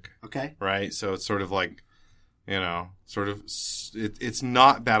loot-centric, Okay. right? So it's sort of like, it's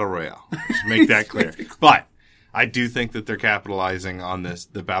not Battle Royale. Just make that clear. But I do think that they're capitalizing on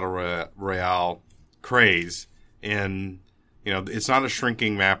the Battle Royale craze. And, it's not a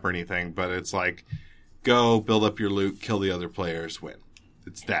shrinking map or anything, but it's like, go, build up your loot, kill the other players, win.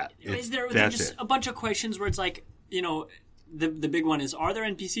 It's that. Is there that's just it. a bunch of questions where it's like, the big one is, are there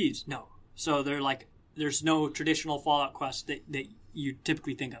NPCs? No. So they're like, there's no traditional Fallout quest that you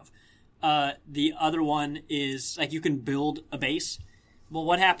typically think of. The other one is, like, you can build a base. Well,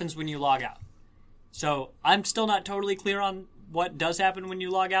 what happens when you log out? So I'm still not totally clear on what does happen when you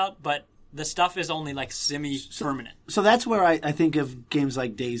log out, but the stuff is only, like, semi-permanent. So that's where I think of games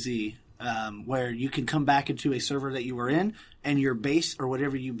like DayZ, where you can come back into a server that you were in, and your base or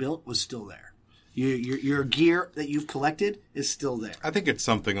whatever you built was still there. Your gear that you've collected is still there. I think it's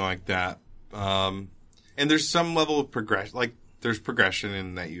something like that. And there's some level of progression. Like, there's progression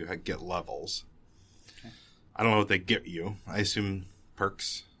in that you get levels. Okay. I don't know what they get you. I assume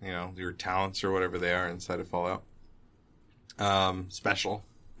perks, your talents or whatever they are inside of Fallout. Special.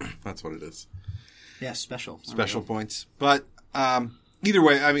 That's what it is. Yeah, special Points. But either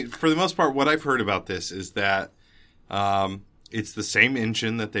way, I mean, for the most part, what I've heard about this is that it's the same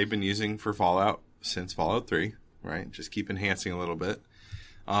engine that they've been using for Fallout since Fallout 3, right? Just keep enhancing a little bit.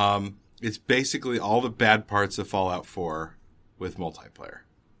 It's basically all the bad parts of Fallout 4 with multiplayer,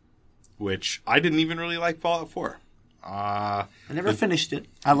 which I didn't even really like Fallout 4. I never finished it.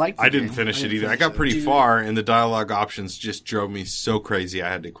 I didn't finish it either. I got pretty far, and the dialogue options just drove me so crazy I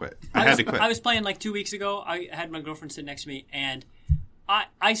had to quit. I was playing like 2 weeks ago. I had my girlfriend sit next to me, and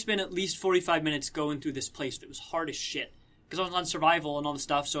I spent at least 45 minutes going through this place that was hard as shit. Because I was on survival and all the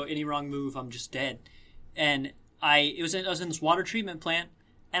stuff, so any wrong move, I'm just dead. And I was in this water treatment plant,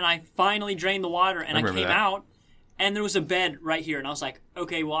 and I finally drained the water, and I came out, and there was a bed right here, and I was like,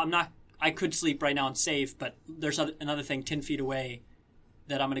 okay, well, I could sleep right now and save, but there's another thing 10 feet away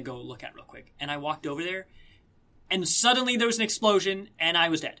that I'm going to go look at real quick. And I walked over there, and suddenly there was an explosion, and I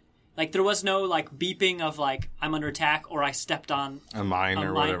was dead. Like, there was no, like, beeping of, like, I'm under attack, or I stepped on a mine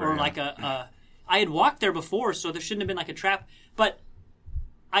or whatever. Or, like, I had walked there before, so there shouldn't have been, like, a trap. But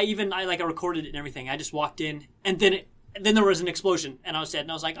I recorded it and everything. I just walked in, and then there was an explosion, and I was dead.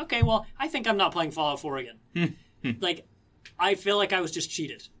 And I was like, okay, well, I think I'm not playing Fallout 4 again. Like, I feel like I was just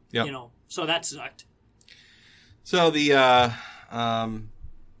cheated. Yep. So that sucked. So the,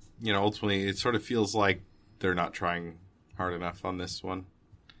 ultimately, it sort of feels like they're not trying hard enough on this one.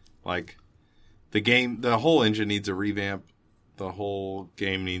 Like, the whole engine needs a revamp. The whole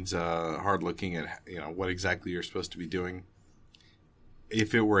game needs hard looking at, what exactly you're supposed to be doing.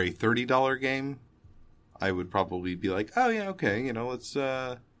 If it were a $30 game, I would probably be like, oh, yeah, okay, let's...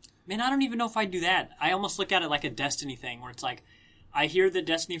 Man, I don't even know if I'd do that. I almost look at it like a Destiny thing, where it's like, I hear that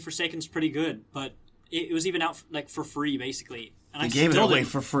Destiny Forsaken's pretty good, but it was even out for free, basically. And they gave it away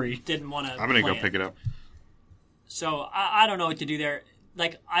for free. Didn't want to. I'm gonna go pick it up. So I don't know what to do there.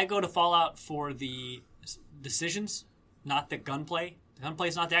 Like, I go to Fallout for the decisions, not the gunplay. The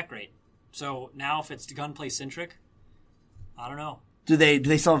gunplay's not that great. So now, if it's the gunplay centric, I don't know. Do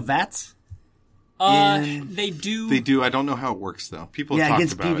they still have VATS? They do. They do. I don't know how it works though. People talk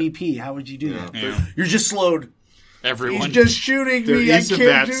against about PvP. How would you do that? Yeah. You're just slowed. Everyone. He's just shooting me. There is I a can't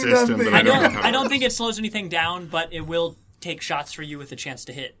VAT do system, nothing. but I don't know how I don't think it slows anything down, but it will take shots for you with a chance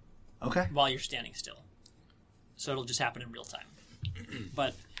to hit. Okay. While you're standing still, so it'll just happen in real time.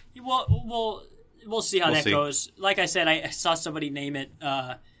 But we'll see how that goes. Like I said, I saw somebody name it.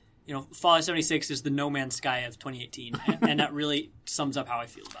 Fallout 76 is the No Man's Sky of 2018, and that really sums up how I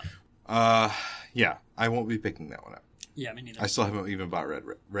feel about it. Yeah, I won't be picking that one up. Yeah, me neither. I still haven't even bought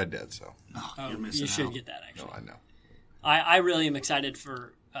Red Dead, so. You should get that, actually. No, I know. I really am excited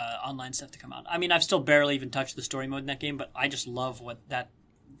for online stuff to come out. I mean, I've still barely even touched the story mode in that game, but I just love what that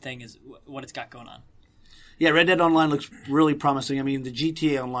thing is, what it's got going on. Yeah, Red Dead Online looks really promising. I mean, the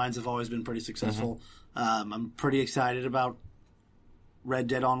GTA Onlines have always been pretty successful. Mm-hmm. I'm pretty excited about Red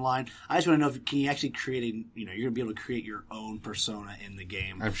Dead Online. I just want to know can you actually create you're going to be able to create your own persona in the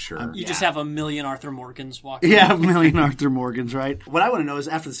game. I'm sure. You just have a million Arthur Morgans walking. Yeah, a million Arthur Morgans, right? What I want to know is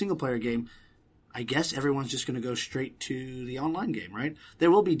after the single player game, I guess everyone's just going to go straight to the online game, right? There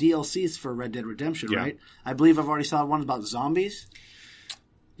will be DLCs for Red Dead Redemption, right? I believe I've already saw one about zombies.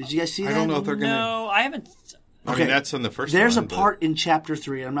 Did you guys see that? I don't know if they're going to... No, I haven't... I mean, that's on the first There's one. a part in Chapter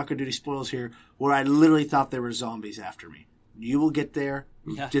 3, and I'm not going to do any spoils here, where I literally thought there were zombies after me. You will get there.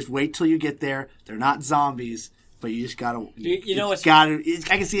 Yeah. Just wait till you get there. They're not zombies, but you just got to... You know what's... I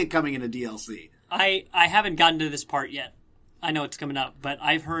can see it coming in a DLC. I haven't gotten to this part yet. I know it's coming up, but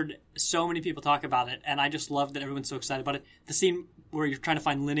I've heard so many people talk about it, and I just love that everyone's so excited about it. The scene where you're trying to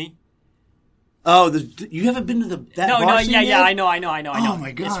find Linny. Oh, you haven't been to that bar scene yet? I know. Oh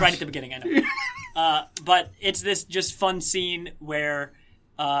my god, it's right at the beginning. I know. But it's this just fun scene where,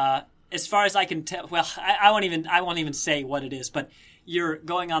 as far as I can tell, well, I won't even say what it is, but you're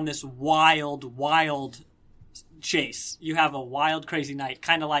going on this wild chase. You have a wild, crazy night,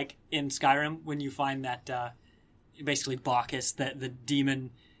 kind of like in Skyrim when you find that basically Bacchus, the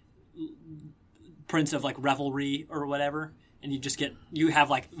demon prince of like revelry or whatever, and you have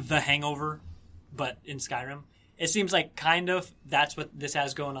like the hangover, but in Skyrim. It seems like kind of that's what this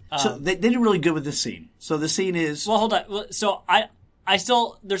has going on. So they did really good with this scene. So the scene is... Well, hold on. So I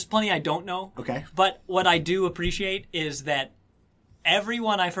still, there's plenty I don't know. Okay. But what I do appreciate is that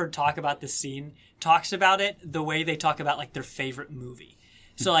everyone I've heard talk about this scene talks about it the way they talk about like their favorite movie.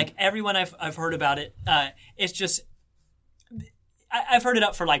 So like everyone I've heard about it, it's just... I've heard it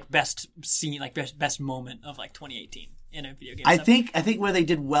up for like best scene, like best moment of like 2018 in a video game. I think where they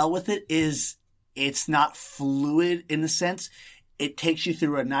did well with it is it's not fluid in the sense it takes you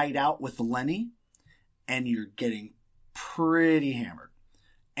through a night out with Lenny and you're getting pretty hammered.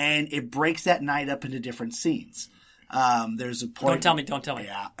 And it breaks that night up into different scenes. There's a point. Don't tell me.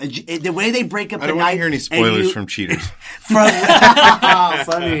 Yeah. The way they break up I the don't night. want to hear any spoilers from cheaters.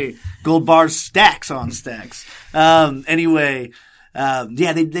 Funny. Gold bars, stacks on stacks. Anyway,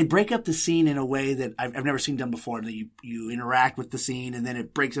 they break up the scene in a way that I've never seen done before. That you interact with the scene and then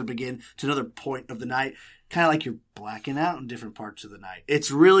it breaks up again to another point of the night. Kind of like you're blacking out in different parts of the night. It's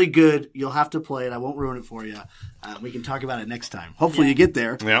really good. You'll have to play it. I won't ruin it for you. We can talk about it next time. Hopefully you get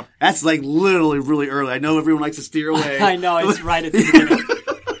there. Yeah. That's like literally really early. I know everyone likes to steer away. I know, it's right at the beginning.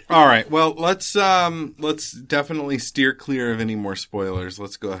 All right. Well, let's definitely steer clear of any more spoilers.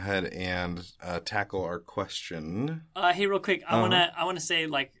 Let's go ahead and tackle our question. Hey, real quick, I wanna say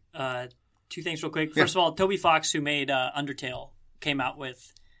like two things real quick. First of all, Toby Fox, who made Undertale, came out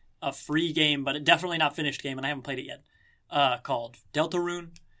with a free game, but definitely not finished game, and I haven't played it yet, called Deltarune.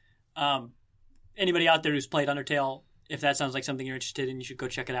 Anybody out there who's played Undertale, if that sounds like something you're interested in, you should go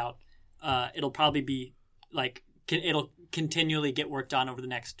check it out. It'll probably be like it'll continually get worked on over the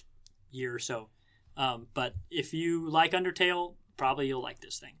next year or so. But if you like Undertale, probably you'll like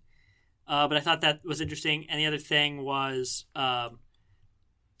this thing. But I thought that was interesting. And the other thing was some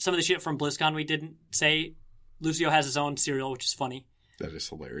of the shit from BlizzCon we didn't say. Lucio has his own cereal, which is funny. That is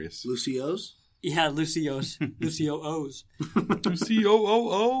hilarious. Lucio's? Yeah, Lucio's. Lucio O's.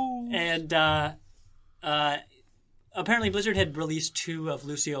 Lucio. And apparently Blizzard had released 2 of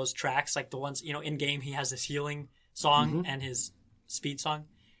Lucio's tracks, like the ones, in game he has this healing song and his speed song.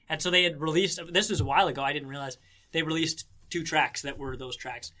 And so they had released, this was a while ago, I didn't realize, they released 2 tracks that were those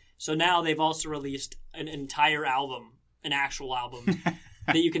tracks. So now they've also released an entire album, an actual album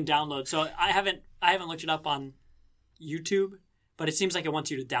that you can download. So I haven't looked it up on YouTube, but it seems like it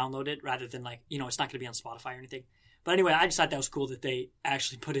wants you to download it rather than like, it's not going to be on Spotify or anything. But anyway, I just thought that was cool that they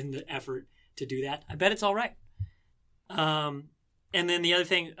actually put in the effort to do that. I bet it's all right. And then the other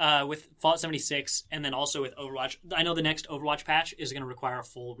thing with Fallout 76 and then also with Overwatch, I know the next Overwatch patch is going to require a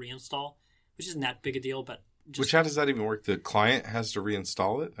full reinstall, which isn't that big a deal, but how does that even work? The client has to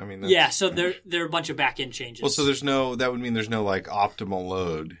reinstall it? I mean, yeah, so there are a bunch of back-end changes. Well, so that would mean there's no like optimal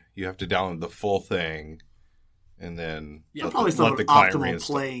load. You have to download the full thing and then probably still the client optimal reinstall.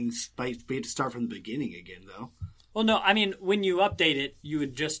 playing space, but you have to start from the beginning again, though. Well, no, I mean, when you update it, you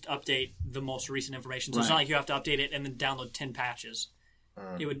would just update the most recent information. So It's not like you have to update it and then download 10 patches.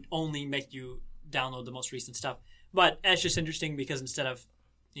 It would only make you download the most recent stuff. But that's just interesting because instead of,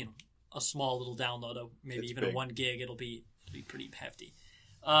 a small little download of maybe even big. a 1 gig, it'll be pretty hefty.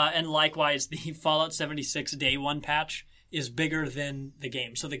 And likewise, the Fallout 76 Day 1 patch is bigger than the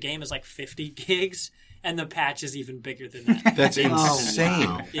game. So the game is like 50 gigs, and the patch is even bigger than that. That's insane.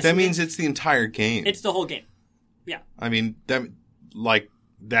 wow. That means it's the entire game. It's the whole game. Yeah. I mean,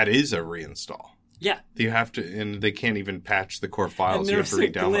 that is a reinstall. Yeah. You have to, and they can't even patch the core files. You have to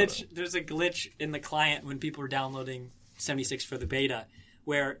re-download them. There's a glitch in the client when people are downloading 76 for the beta,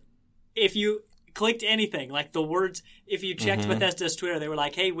 where if you clicked anything, like the words, if you checked Bethesda's Twitter, they were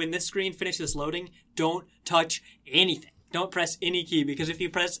like, hey, when this screen finishes loading, don't touch anything. Don't press any key, because if you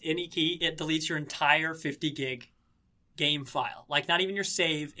press any key, it deletes your entire 50 gig game file. Like, not even your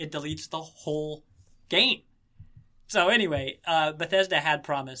save, it deletes the whole game. So anyway, Bethesda had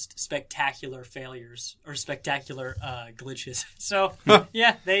promised spectacular failures or spectacular glitches. So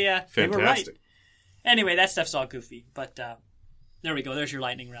yeah, they were right. Anyway, that stuff's all goofy. But there we go. There's your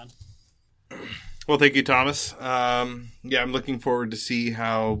lightning round. Well, thank you, Thomas. I'm looking forward to see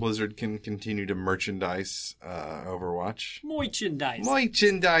how Blizzard can continue to merchandise Overwatch.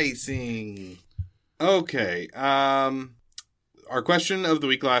 Merchandising. Okay. Our question of the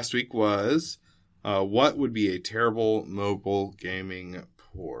week last week was, what would be a terrible mobile gaming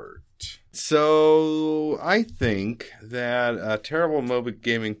port? So I think that a terrible mobile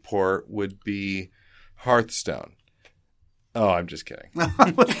gaming port would be Hearthstone. Oh, I'm just kidding.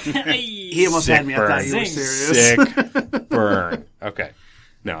 He almost had me. I thought you were serious. Sick burn. Okay.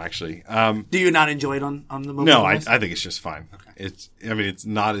 No, actually. Do you not enjoy it on the mobile No, I device? think it's just fine. Okay. It's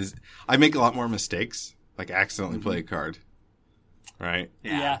not as... I make a lot more mistakes, like accidentally play a card. Right?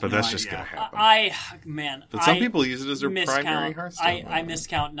 Yeah. But that's just going to happen. But some people use it as their primary miscount. Hearthstone. I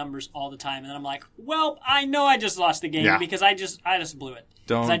miscount numbers all the time, and then I'm like, well, I know I just lost the game because I just blew it.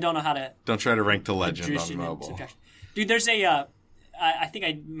 Because I don't know how to... Don't try to rank to legend on addition and mobile. subtraction. Dude, there's a... I think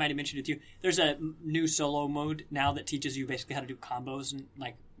I might have mentioned it to you. There's a new solo mode now that teaches you basically how to do combos and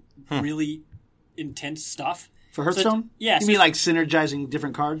like really intense stuff. For Hearthstone? Yeah. You mean like synergizing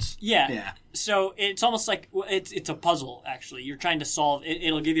different cards? Yeah. Yeah. So it's almost like it's a puzzle, actually. You're trying to solve it.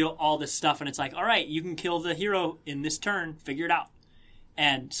 It'll give you all this stuff, and it's like, all right, you can kill the hero in this turn. Figure it out.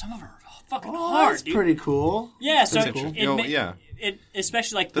 And some of them are fucking hard, That's dude. pretty cool. Yeah, so That's cool. it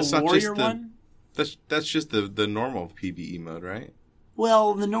especially like That's the not warrior just the- one. That's just the normal PvE mode, right?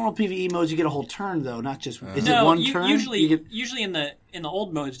 Well, the normal PvE modes, you get a whole turn, though, not just... Is it No, one turn? usually You get- usually in the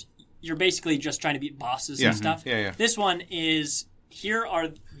old modes, you're basically just trying to beat bosses Yeah. and stuff. Yeah, yeah. This one is, here are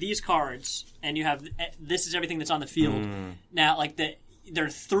these cards, and you have this is everything that's on the field. Now, like there are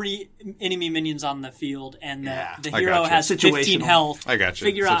 3 enemy minions on the field, and the I hero gotcha. has 15 Situational. health. I gotcha.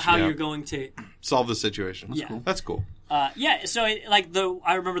 Figure out how Yeah. you're going to. Solve the situation. That's cool. Yeah, so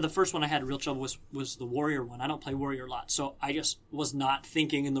I remember the first one I had real trouble was the warrior one. I don't play warrior a lot, so I just was not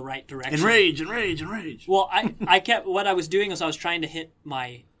thinking in the right direction. Enrage. Well, I kept what I was doing was I was trying to hit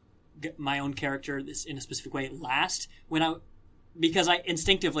my own character in a specific way last because I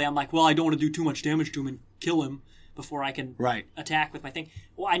instinctively I'm like, well, I don't want to do too much damage to him and kill him before I can attack with my thing.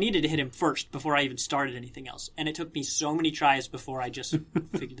 Well, I needed to hit him first before I even started anything else, and it took me so many tries before I just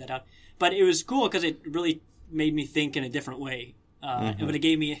figured that out. But it was cool because it really made me think in a different way. But it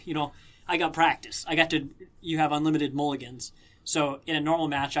gave me, I got practice. You have unlimited mulligans. So in a normal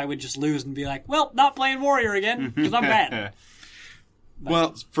match, I would just lose and be like, well, not playing warrior again because I'm bad.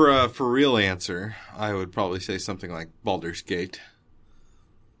 Well, for a real answer, I would probably say something like Baldur's Gate.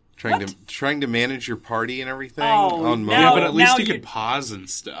 Trying to manage your party and everything on mobile. Yeah, but at least now you could pause and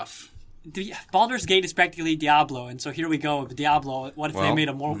stuff. Baldur's Gate is practically Diablo, and so here we go. Diablo. What if they made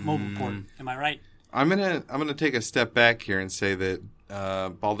a mobile port? Am I right? I'm gonna take a step back here and say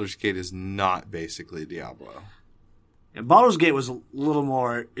that Baldur's Gate is not basically Diablo. Yeah, Baldur's Gate was a little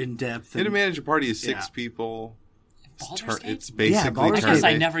more in depth. You to manage a party of 6 people. Baldur's Gate? It's basically Baldur's I guess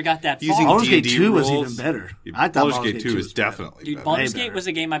I turn-based. never got that Using far. Baldur's Gate D&D 2 was rules. even better. Yeah, I thought Baldur's Baldur's Gate Gate 2 was is definitely Dude, better. Baldur's Way Gate better. was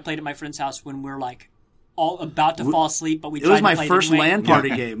a game I played at my friend's house when we're like all about to fall asleep, but we It tried was my to play first it anyway. LAN party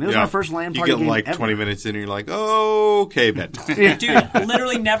game. It was Yeah. my first LAN You party get game like ever. 20 minutes in and you're like, oh, okay, bedtime. Dude,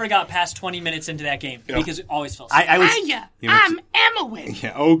 literally never got past 20 minutes into that game because it always fell asleep. I was. I'm Emmoin.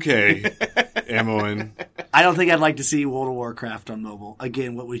 Yeah, okay. Emmoin. I don't think I'd like to see World of Warcraft on mobile.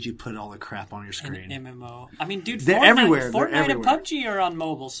 Again, what would you put all the crap on your screen? MMO. I mean, dude, They're Fortnite, everywhere. They're Fortnite and everywhere. PUBG are on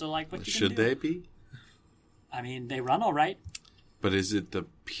mobile, so like, what you Should gonna do? they be? I mean, they run all right. But is it the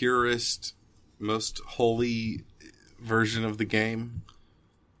purest, most holy version of the game?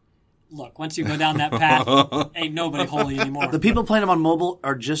 Look, once you go down that path, ain't nobody holy anymore. The people playing them on mobile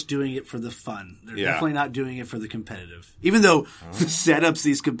are just doing it for the fun. They're Yeah. definitely not doing it for the competitive. Even though the setups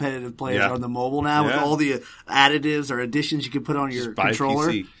these competitive players Yeah. are on the mobile now with Yeah. all the additives or additions you can put on your buy a controller.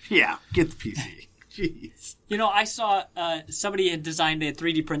 PC. Yeah, get the PC. Jeez. I saw somebody had designed, they had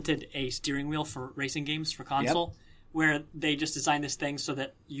 3D printed a steering wheel for racing games for console, where they just designed this thing so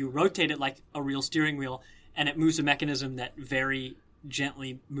that you rotate it like a real steering wheel, and it moves a mechanism that very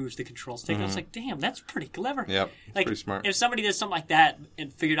gently moves the control stick. I was like, damn, that's pretty clever. Yep, it's like, pretty smart. If somebody did something like that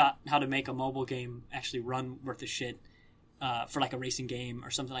and figured out how to make a mobile game actually run worth of shit for like a racing game or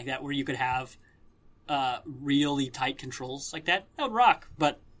something like that, where you could have really tight controls like that would rock.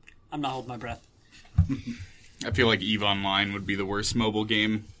 But I'm not holding my breath. I feel like EVE Online would be the worst mobile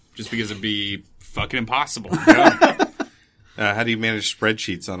game just because it'd be fucking impossible. How do you manage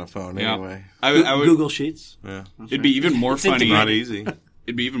spreadsheets on a phone Yeah. anyway? I would, Google Sheets. Yeah. it'd be even more funny. Not easy.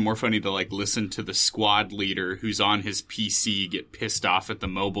 It'd be even more funny to like listen to the squad leader who's on his PC get pissed off at the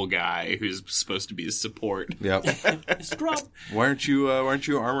mobile guy who's supposed to be his support. Yep. Scrub. Why aren't you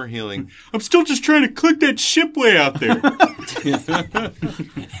armor healing? I'm still just trying to click that ship way out there.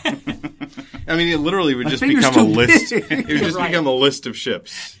 I mean, it literally would just finger's become a too list. big. It would just Right. become a list of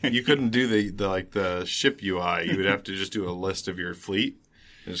ships. You couldn't do the ship UI. You would have to just do a list of your fleet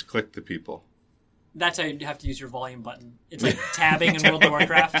and just click the people. That's how you have to use your volume button. It's like tabbing in World of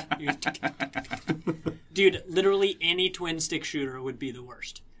Warcraft. Dude, literally any twin stick shooter would be the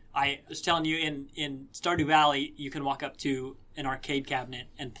worst. I was telling you, in Stardew Valley, you can walk up to an arcade cabinet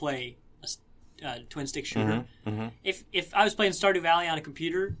and play a twin-stick shooter. If I was playing Stardew Valley on a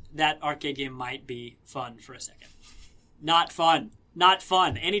computer, that arcade game might be fun for a second. Not fun. Not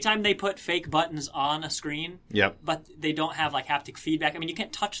fun. Anytime they put fake buttons on a screen, but they don't have like haptic feedback. I mean, you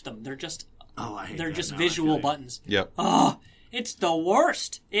can't touch them. They're just visual buttons. Yep. Oh, it's the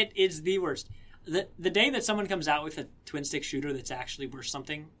worst. It is the worst. The day that someone comes out with a twin-stick shooter that's actually worth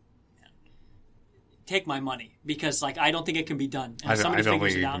something, take my money, because like I don't think it can be done. And I don't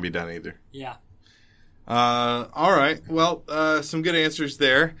think it can be done either. Yeah. All right. Well, some good answers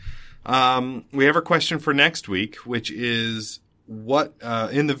there. We have a question for next week, which is what,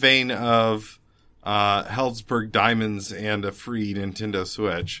 in the vein of Helzberg Diamonds and a free Nintendo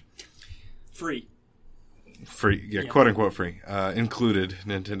Switch. Free, yeah, quote unquote free, included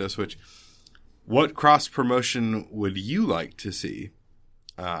Nintendo Switch. What cross promotion would you like to see?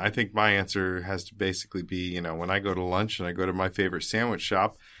 I think my answer has to basically be, when I go to lunch and I go to my favorite sandwich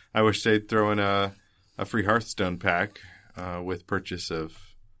shop, I wish they'd throw in a free Hearthstone pack with purchase of,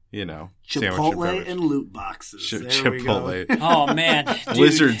 Chipotle and loot boxes. Chipotle. Oh man, dude,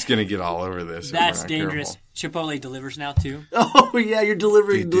 Blizzard's gonna get all over this. That's dangerous. Careful. Chipotle delivers now too. Oh yeah, you're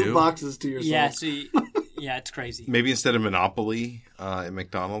delivering loot boxes to yourself. Yeah, see, it's crazy. Maybe instead of Monopoly at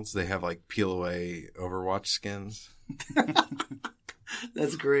McDonald's, they have like peel away Overwatch skins.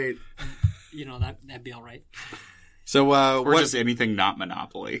 That's great. That'd be all right. So, or just anything not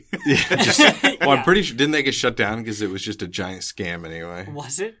Monopoly. I'm pretty sure, didn't they get shut down because it was just a giant scam anyway?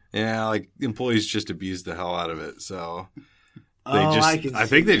 Was it? Yeah, like employees just abused the hell out of it. So I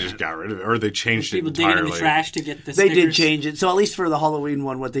think they just got rid of it, or they changed it entirely. People digging in the trash to get the They stickers. did change it. So at least for the Halloween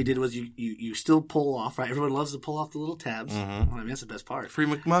one, what they did was you still pull off, right? Everyone loves to pull off the little tabs. Well, I mean, that's the best part. Free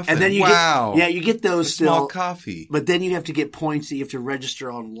McMuffin. And then you get those a still. Small coffee. But then you have to get points that you have to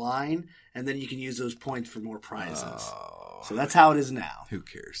register online, and then you can use those points for more prizes. So that's how it is now. Who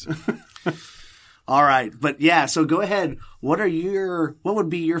cares? All right, but yeah. So go ahead. What would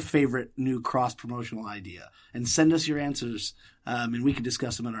be your favorite new cross promotional idea? And send us your answers, and we can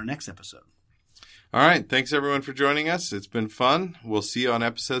discuss them in our next episode. All right. Thanks everyone for joining us. It's been fun. We'll see you on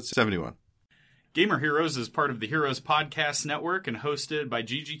episode 71. Gamer Heroes is part of the Heroes Podcast Network and hosted by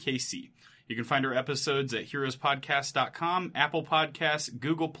GGKC. You can find our episodes at heroespodcast.com, Apple Podcasts,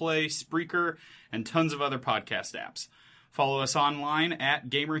 Google Play, Spreaker, and tons of other podcast apps. Follow us online at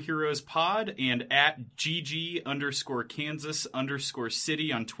Gamer Heroes Pod and at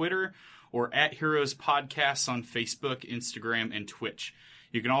GG_Kansas_City on Twitter, or at Heroes Podcasts on Facebook, Instagram, and Twitch.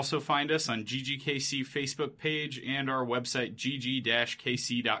 You can also find us on GGKC Facebook page and our website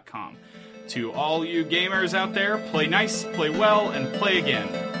gg-kc.com. To all you gamers out there, play nice, play well, and play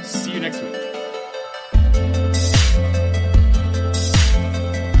again. See you next week.